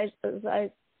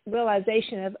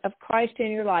realization of Christ in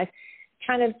your life.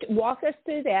 Kind of walk us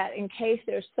through that in case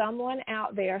there's someone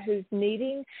out there who's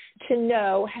needing to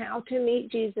know how to meet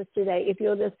Jesus today. If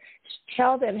you'll just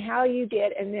tell them how you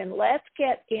did, and then let's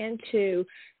get into,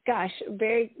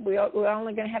 we're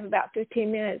only going to have about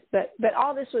 15 minutes, but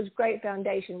all this was great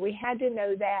foundation. We had to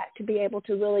know that to be able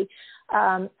to really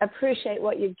appreciate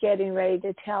what you're getting ready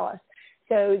to tell us.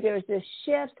 So there's this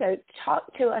shift. So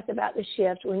talk to us about the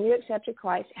shift when you accepted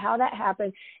Christ, how that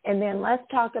happened, and then let's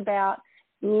talk about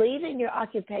leaving your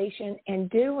occupation and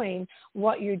doing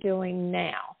what you're doing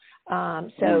now.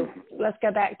 So let's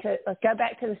go back to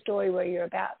the story where you're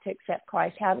about to accept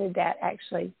Christ. How did that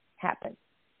actually happen?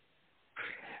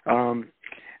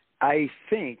 I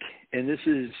think, and this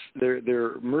is there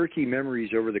are murky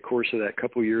memories over the course of that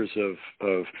couple years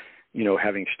of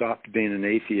having stopped being an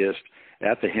atheist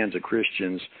at the hands of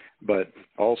Christians, but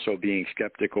also being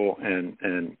skeptical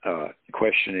and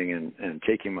questioning and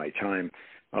taking my time.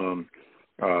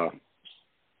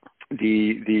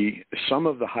 Some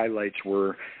of the highlights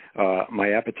were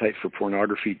my appetite for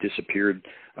pornography disappeared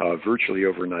virtually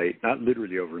overnight, not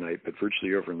literally overnight, but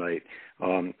virtually overnight.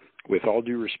 With all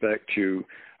due respect to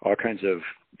all kinds of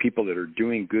people that are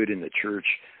doing good in the church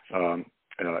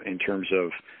in terms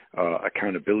of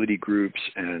accountability groups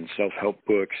and self-help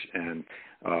books and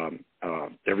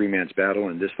Every Man's Battle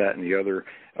and this, that, and the other,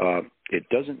 it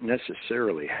doesn't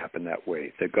necessarily happen that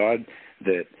way. The God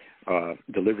that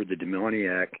delivered the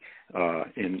demoniac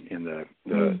in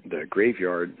the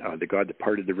graveyard, the God that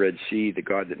parted the Red Sea, the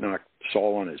God that knocked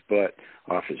Saul on his butt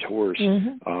off his horse,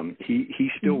 he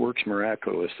still works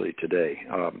miraculously today.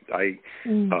 I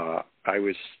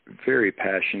was very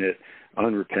passionate,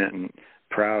 unrepentant,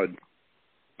 proud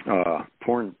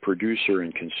porn producer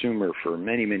and consumer for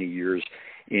many, many years,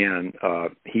 and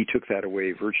he took that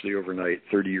away virtually overnight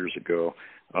 30 years ago.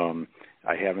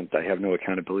 I have no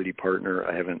accountability partner.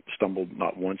 I haven't stumbled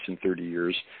not once in 30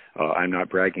 years. I'm not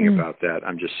bragging about that.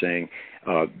 I'm just saying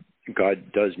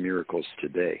God does miracles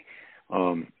today.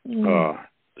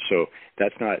 So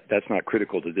that's not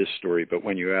critical to this story. But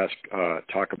when you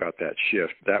talk about that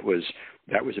shift, that was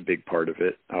a big part of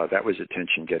it. That was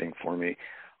attention getting for me.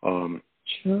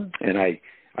 And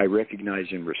I recognize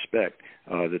and respect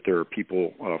that there are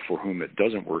people for whom it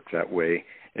doesn't work that way,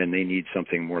 and they need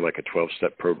something more like a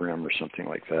 12-step program or something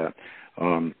like that.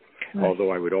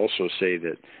 Although I would also say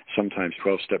that sometimes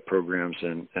 12-step programs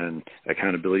and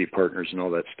accountability partners and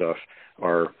all that stuff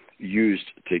are used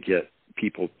to get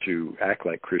people to act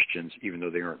like Christians even though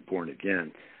they aren't born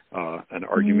again. An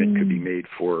argument could be made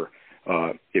for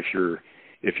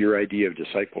if your idea of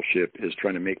discipleship is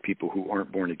trying to make people who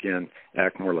aren't born again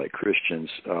act more like Christians,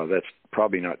 that's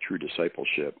probably not true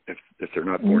discipleship. If they're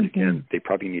not born again, they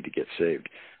probably need to get saved,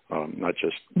 not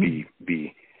just be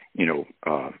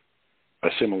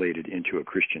assimilated into a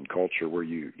Christian culture where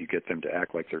you get them to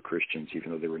act like they're Christians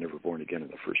even though they were never born again in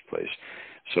the first place.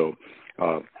 So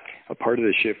a part of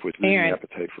the shift was losing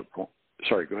appetite for.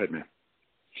 Sorry, go ahead, man.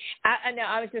 I know.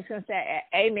 I was just going to say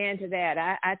amen to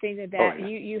that. I think that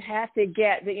you have to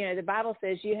get the Bible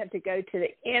says you have to go to the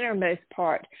innermost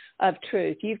part of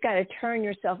truth. You've got to turn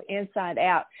yourself inside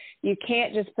out. You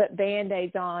can't just put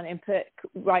Band-Aids on and put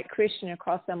right Christian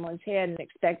across someone's head and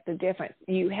expect the difference.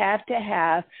 You have to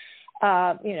have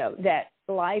that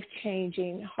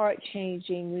life-changing,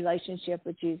 heart-changing relationship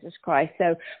with Jesus Christ.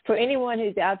 So for anyone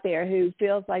who's out there who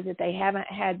feels like that they haven't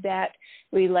had that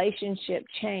relationship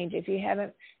change, if you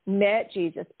haven't met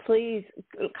Jesus, please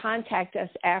contact us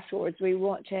afterwards. We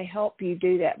want to help you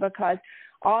do that, because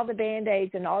all the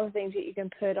Band-Aids and all the things that you can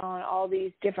put on all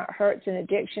these different hurts and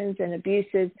addictions and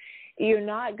abuses,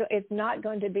 it's not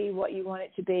going to be what you want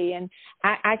it to be. And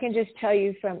I can just tell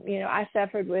you from, I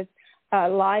suffered with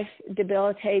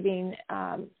life-debilitating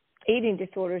eating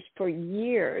disorders for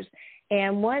years.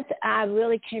 And once I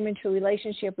really came into a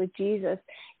relationship with Jesus,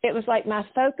 it was like my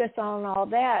focus on all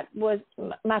that was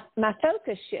my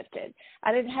focus shifted.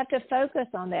 I didn't have to focus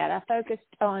on that. I focused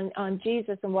on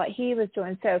Jesus and what he was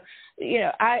doing. So,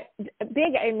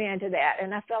 big amen to that.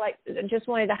 And I felt like I just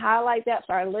wanted to highlight that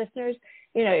for our listeners.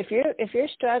 If you're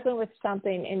struggling with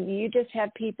something and you just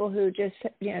have people who just,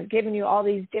 giving you all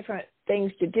these different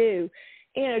things to do,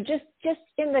 just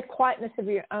in the quietness of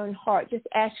your own heart, just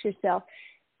ask yourself,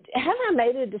 have I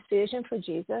made a decision for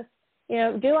Jesus?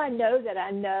 Do I know that I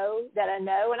know that I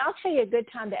know? And I'll tell you a good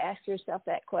time to ask yourself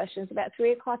that question. It's about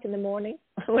 3:00 in the morning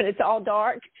when it's all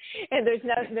dark and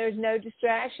there's no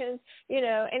distractions,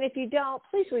 and if you don't,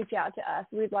 please reach out to us.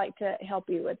 We'd like to help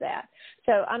you with that.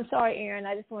 So I'm sorry, Aaron,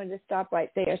 I just wanted to stop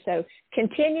right there. So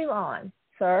continue on,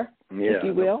 sir, if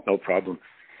you will. No problem.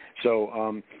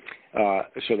 So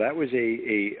so that was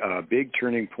a big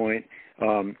turning point.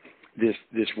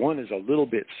 This one is a little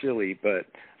bit silly, but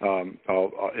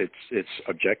it's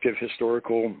objective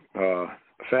historical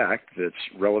fact that's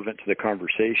relevant to the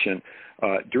conversation.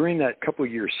 During that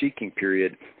couple-year seeking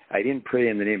period, I didn't pray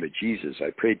in the name of Jesus.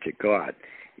 I prayed to God,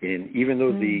 and even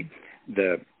though the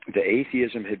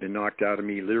atheism had been knocked out of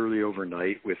me literally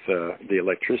overnight with the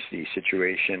electricity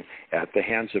situation at the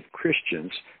hands of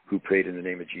Christians who prayed in the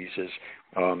name of Jesus,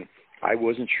 I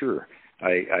wasn't sure.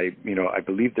 I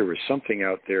believed there was something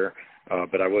out there,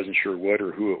 but I wasn't sure what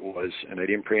or who it was, and I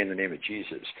didn't pray in the name of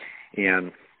Jesus.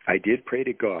 And I did pray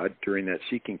to God during that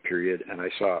seeking period, and I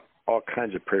saw all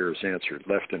kinds of prayers answered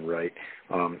left and right,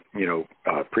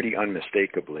 pretty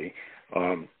unmistakably.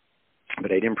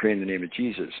 But I didn't pray in the name of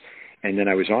Jesus. And then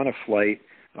I was on a flight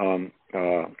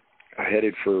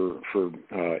headed for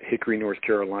Hickory, North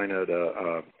Carolina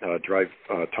to drive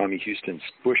Tommy Houston's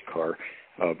Bush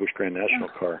Grand National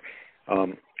car.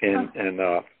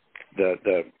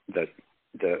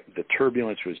 The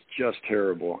turbulence was just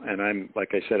terrible, and I'm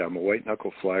a white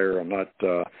knuckle flyer. I'm not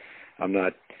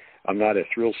a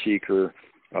thrill seeker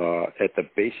at the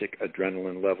basic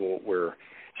adrenaline level, where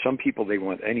some people, they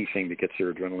want anything that gets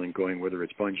their adrenaline going, whether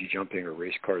it's bungee jumping or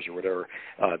race cars or whatever.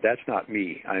 That's not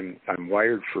me. I'm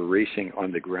wired for racing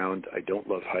on the ground. I don't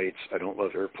love heights. I don't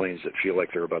love airplanes that feel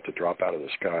like they're about to drop out of the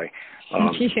sky.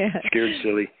 Scared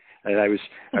silly. And I was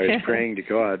praying to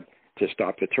God to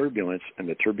stop the turbulence, and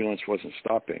the turbulence wasn't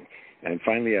stopping. And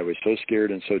finally, I was so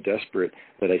scared and so desperate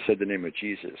that I said the name of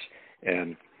Jesus.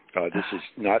 And this is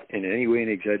not in any way an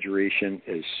exaggeration.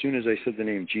 As soon as I said the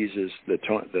name Jesus,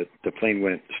 the plane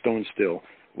went stone still,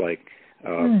 like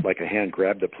a hand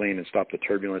grabbed the plane and stopped the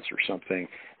turbulence or something.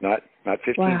 Not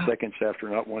 15 seconds after,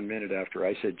 not 1 minute after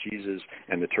I said Jesus,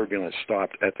 and the turbulence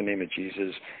stopped at the name of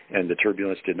Jesus, and the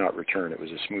turbulence did not return. It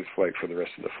was a smooth flight for the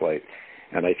rest of the flight.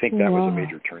 And I think that was a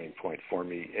major turning point for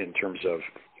me in terms of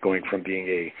going from being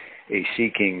a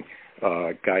seeking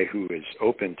guy who is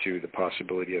open to the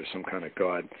possibility of some kind of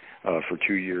God for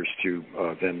 2 years to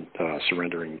then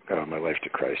surrendering my life to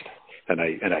Christ. And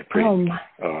I prayed,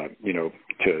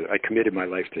 I committed my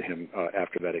life to Him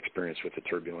after that experience with the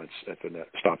turbulence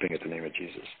stopping at the name of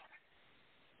Jesus.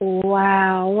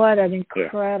 Wow, what an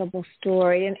incredible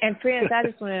story! And friends,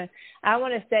 I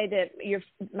want to say that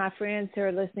my friends who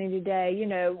are listening today,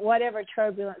 whatever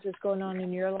turbulence is going on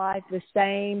in your life, the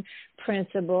same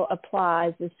principle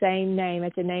applies. The same name,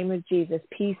 at the name of Jesus,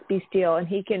 peace be still, and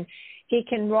He can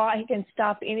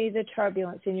stop any of the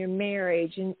turbulence in your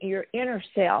marriage and your inner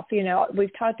self.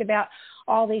 We've talked about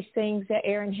all these things that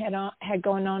Aaron had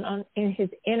going on in his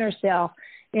inner self.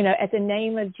 At the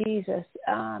name of Jesus,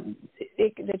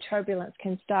 the turbulence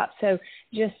can stop. So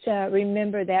just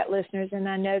remember that, listeners. And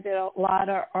I know that a lot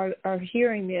are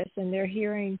hearing this, and they're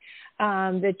hearing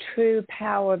the true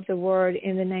power of the word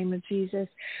in the name of Jesus.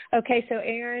 Okay, so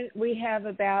Aaron, we have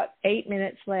about 8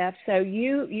 minutes left. So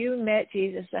you met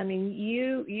Jesus. I mean,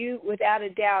 you without a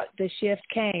doubt, the shift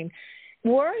came.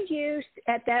 Were you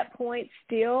at that point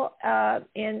still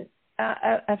in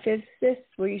a physicist?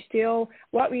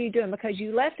 What were you doing? Because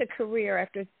you left a career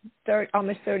after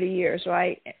almost 30 years,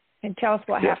 right? And tell us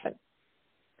what happened.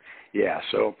 Yeah,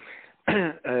 so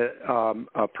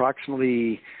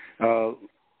approximately,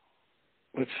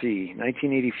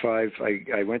 1985,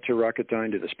 I went to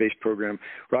Rocketdyne, to the space program.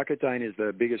 Rocketdyne is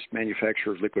the biggest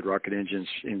manufacturer of liquid rocket engines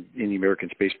in the American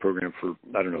space program for,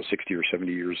 60 or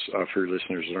 70 years, for your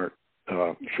listeners that aren't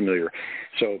familiar.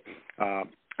 So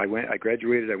I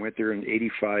graduated. I went there in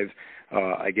 85.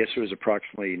 I guess it was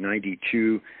approximately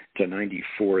 92 to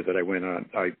 94 that I went on.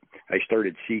 I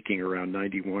started seeking around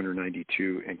 91 or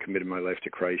 92 and committed my life to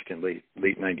Christ in late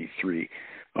 93.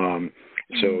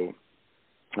 So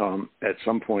at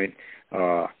some point,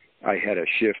 I had a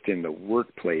shift in the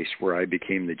workplace where I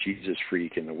became the Jesus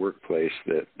freak in the workplace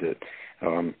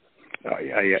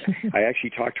I actually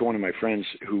talked to one of my friends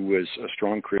who was a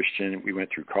strong Christian. We went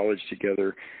through college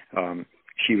together.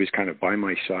 She was kind of by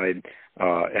my side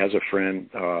as a friend,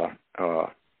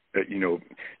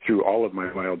 through all of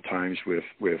my wild times with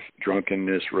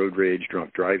drunkenness, road rage,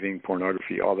 drunk driving,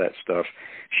 pornography, all that stuff.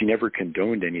 She never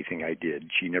condoned anything I did.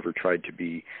 She never tried to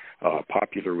be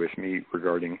popular with me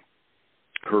regarding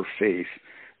her faith,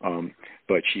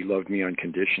 but she loved me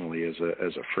unconditionally as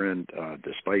a friend,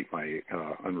 despite my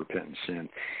unrepentant sin.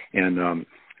 And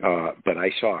but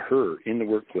I saw her in the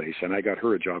workplace, and I got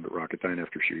her a job at Rocketdyne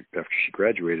after she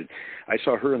graduated. I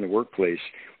saw her in the workplace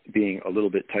being a little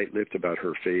bit tight-lipped about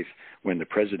her faith when the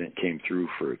president came through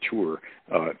for a tour.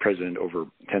 President over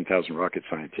 10,000 rocket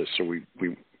scientists, so we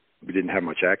didn't have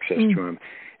much access to him,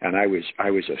 and I was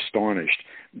astonished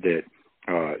that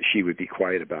she would be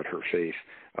quiet about her faith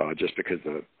just because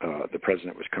the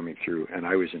president was coming through, and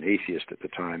I was an atheist at the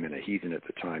time and a heathen at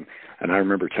the time, and I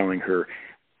remember telling her,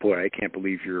 boy, I can't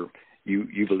believe you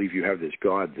believe you have this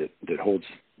God that holds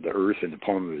the earth in the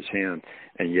palm of his hand,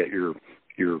 and yet you're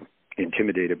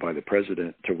intimidated by the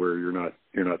president to where you're not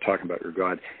talking about your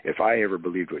God. If I ever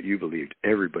believed what you believed,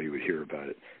 everybody would hear about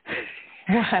it.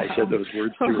 Wow. I said those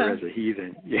words to her as a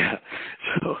heathen. Yeah.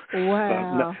 So,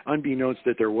 wow. Unbeknownst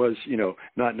that there was,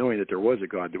 not knowing that there was a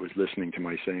God that was listening to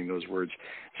my saying those words.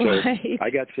 So I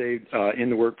got saved in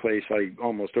the workplace. I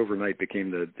almost overnight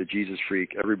became the Jesus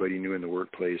freak. Everybody knew in the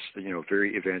workplace,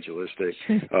 very evangelistic.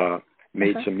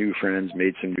 Made some new friends,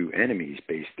 made some new enemies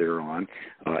based thereon,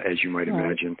 as you might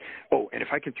imagine. Oh, and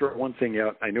if I can throw one thing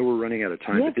out, I know we're running out of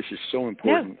time, but this is so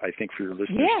important, I think, for your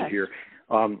listeners to hear.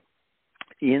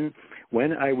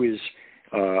 When I was,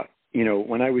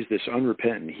 when I was this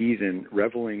unrepentant heathen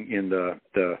reveling in the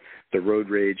road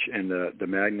rage and the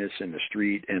madness in the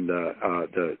street and the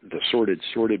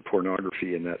sordid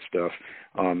pornography and that stuff,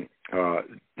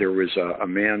 there was a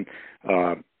man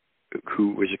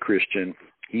who was a Christian.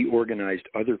 He organized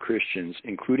other Christians,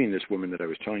 including this woman that I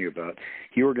was telling you about.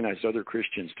 He organized other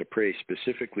Christians to pray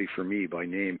specifically for me by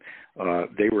name.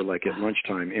 They were like at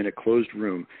lunchtime in a closed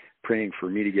room praying for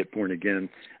me to get born again.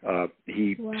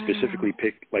 He specifically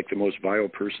picked like the most vile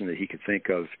person that he could think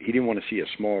of. He didn't want to see a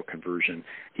small conversion.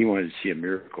 He wanted to see a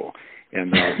miracle.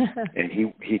 And and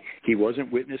he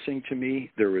wasn't witnessing to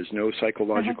me. There was no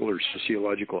psychological or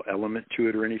sociological element to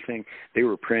it or anything. They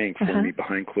were praying for me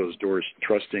behind closed doors,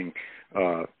 trusting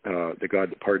the God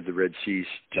that parted the Red Seas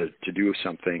to do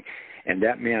something. And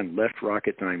that man left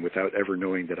Rocketdyne without ever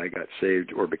knowing that I got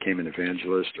saved or became an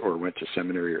evangelist or went to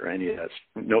seminary or any of that.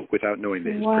 No, without knowing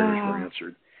that his prayers were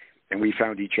answered. And we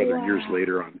found each other years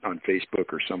later on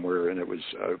Facebook or somewhere, and it was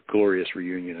a glorious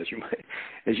reunion, as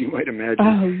you might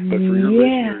imagine. But for your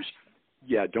listeners,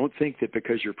 don't think that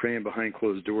because you're praying behind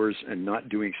closed doors and not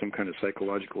doing some kind of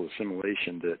psychological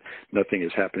assimilation that nothing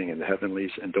is happening in the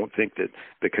heavenlies, and don't think that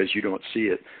because you don't see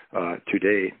it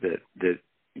today that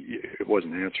it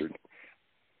wasn't answered.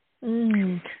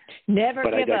 Never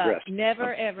but give I digress. up.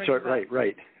 Never ever. So, give up.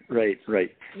 Right.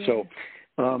 Yeah.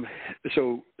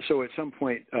 So at some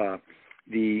point,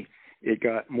 it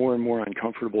got more and more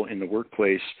uncomfortable in the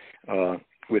workplace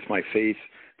with my faith.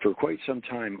 For quite some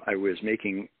time, I was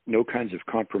making no kinds of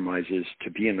compromises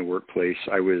to be in the workplace.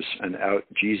 I was an out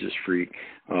Jesus freak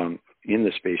in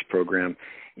the space program,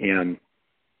 and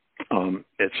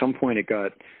at some point, it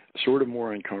got sort of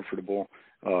more uncomfortable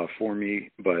for me,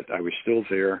 but I was still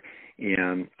there.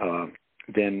 And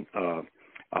then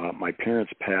my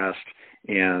parents passed,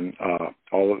 and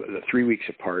all of 3 weeks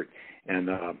apart, and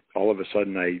all of a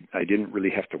sudden I didn't really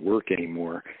have to work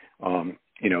anymore.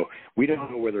 We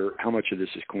don't know how much of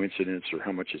this is coincidence or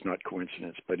how much is not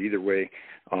coincidence, but either way,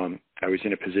 I was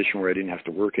in a position where I didn't have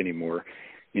to work anymore.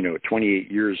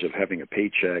 28 years of having a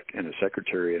paycheck and a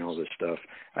secretary and all this stuff,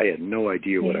 I had no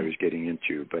idea what I was getting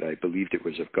into, but I believed it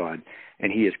was of God,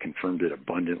 and He has confirmed it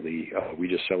abundantly. We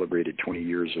just celebrated 20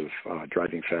 years of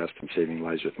driving fast and saving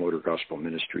lives with Motor Gospel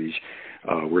Ministries.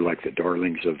 We're like the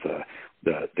darlings of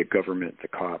the government, the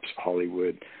cops,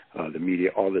 Hollywood, the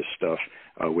media, all this stuff,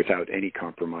 without any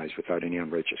compromise, without any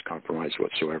unrighteous compromise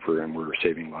whatsoever, and we're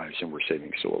saving lives and we're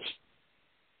saving souls.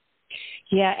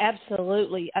 Yeah,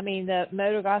 absolutely. I mean, the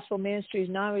Motor Gospel Ministries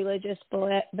non-religious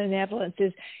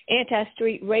benevolence's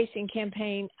anti-street racing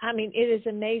campaign. I mean, it is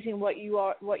amazing what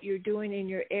you're doing in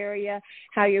your area,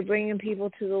 how you're bringing people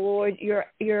to the Lord. You're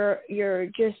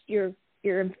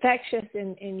infectious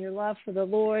in your love for the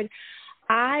Lord.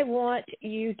 I want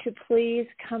you to please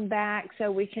come back so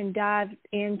we can dive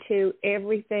into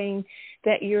everything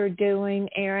that you're doing,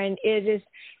 Aaron. It is,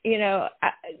 we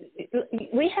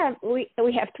have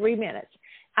 3 minutes.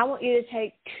 I want you to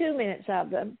take 2 minutes of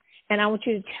them, and I want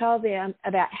you to tell them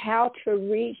about how to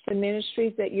reach the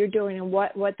ministries that you're doing and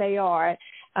what they are.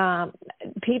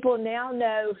 People now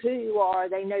know who you are.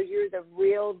 They know you're the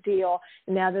real deal.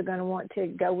 And now they're going to want to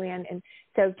go in. And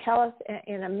so tell us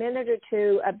in a minute or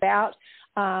two about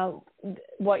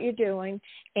what you're doing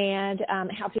and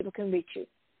how people can reach you.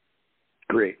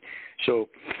 Great. So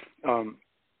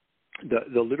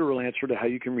the literal answer to how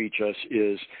you can reach us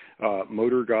is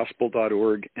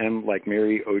motorgospel.org, M like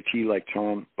Mary, O-T like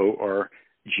Tom,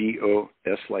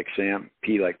 O-R-G-O-S like Sam,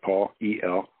 P like Paul,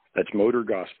 E-L. That's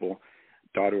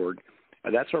motorgospel.org.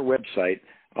 That's our website.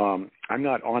 I'm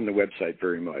not on the website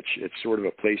very much. It's sort of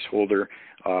a placeholder.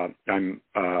 I'm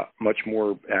much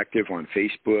more active on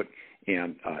Facebook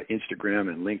and Instagram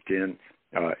and LinkedIn.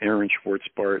 Aaron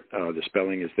Schwartzbart, the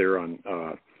spelling is there on,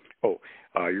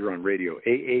 you're on radio.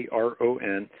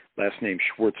 A-A-R-O-N, last name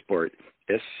Schwartzbart,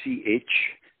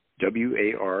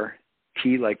 S-C-H-W-A-R,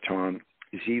 T like Tom,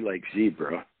 Z like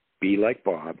Zebra, B like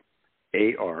Bob,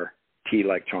 A-R, T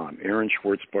like Tom. Aaron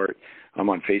Schwartzbart. I'm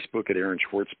on Facebook at Aaron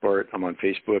Schwartzbart. I'm on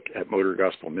Facebook at Motor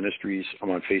Gospel Ministries.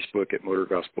 I'm on Facebook at Motor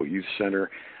Gospel Youth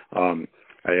Center.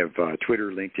 I have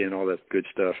Twitter, LinkedIn, all that good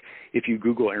stuff. If you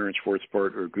Google Aaron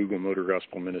Schwartzbart or Google Motor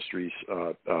Gospel Ministries,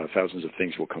 thousands of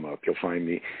things will come up. You'll find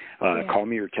me. Call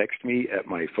me or text me at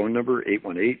my phone number,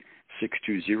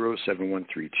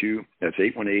 818-620-7132. That's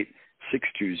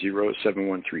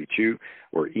 818-620-7132.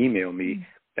 Or email me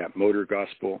at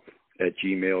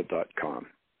motorgospel@gmail.com.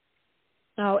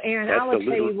 Oh, Aaron, I will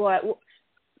tell you what.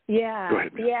 Yeah. Go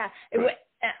ahead, yeah.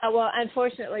 Well,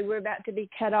 unfortunately, we're about to be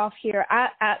cut off here.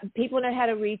 People know how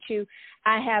to reach you.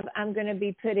 I'm going to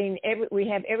be putting we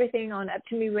have everything on Up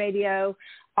to Me Radio,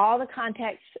 all the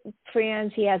contacts,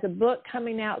 friends. He has a book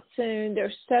coming out soon.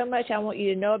 There's so much I want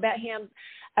you to know about him,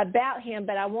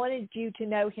 but I wanted you to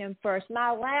know him first.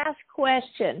 My last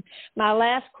question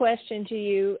to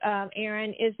you,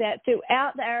 Aaron, is that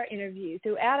throughout our interview,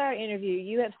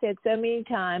 you have said so many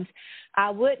times, I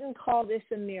wouldn't call this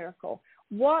a miracle.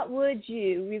 What would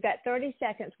you've got 30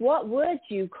 seconds, what would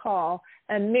you call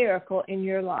a miracle in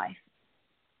your life?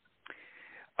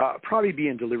 Probably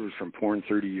being delivered from porn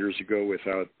 30 years ago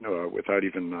without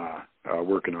even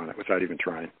working on it, without even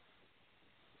trying.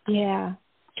 Yeah,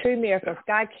 true miracles.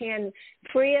 God can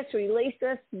free us, release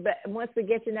us, but once we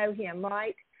get to know Him,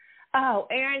 right? Oh,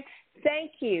 Aaron,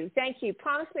 thank you.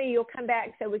 Promise me you'll come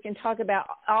back so we can talk about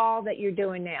all that you're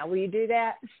doing now. Will you do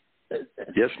that?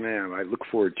 Yes, ma'am. I look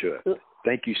forward to it.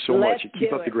 Thank you so much.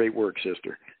 Keep up the great work,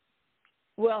 sister.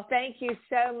 Well, thank you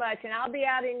so much. And I'll be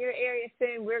out in your area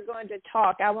soon. We're going to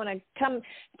talk. I want to come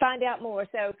find out more.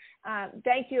 So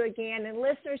thank you again. And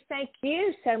listeners, thank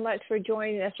you so much for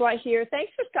joining us right here.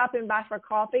 Thanks for stopping by for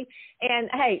coffee. And,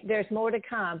 hey, there's more to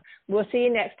come. We'll see you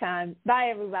next time. Bye,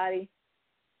 everybody.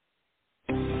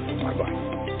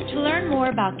 Bye-bye. To learn more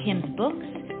about Kim's books,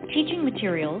 teaching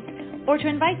materials, or to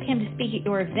invite Kim to speak at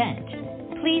your event,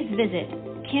 please visit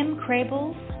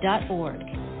kimcrabill.org.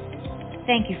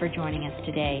 Thank you for joining us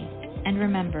today. And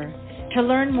remember, to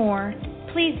learn more,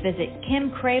 please visit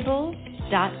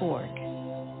kimcrabill.org.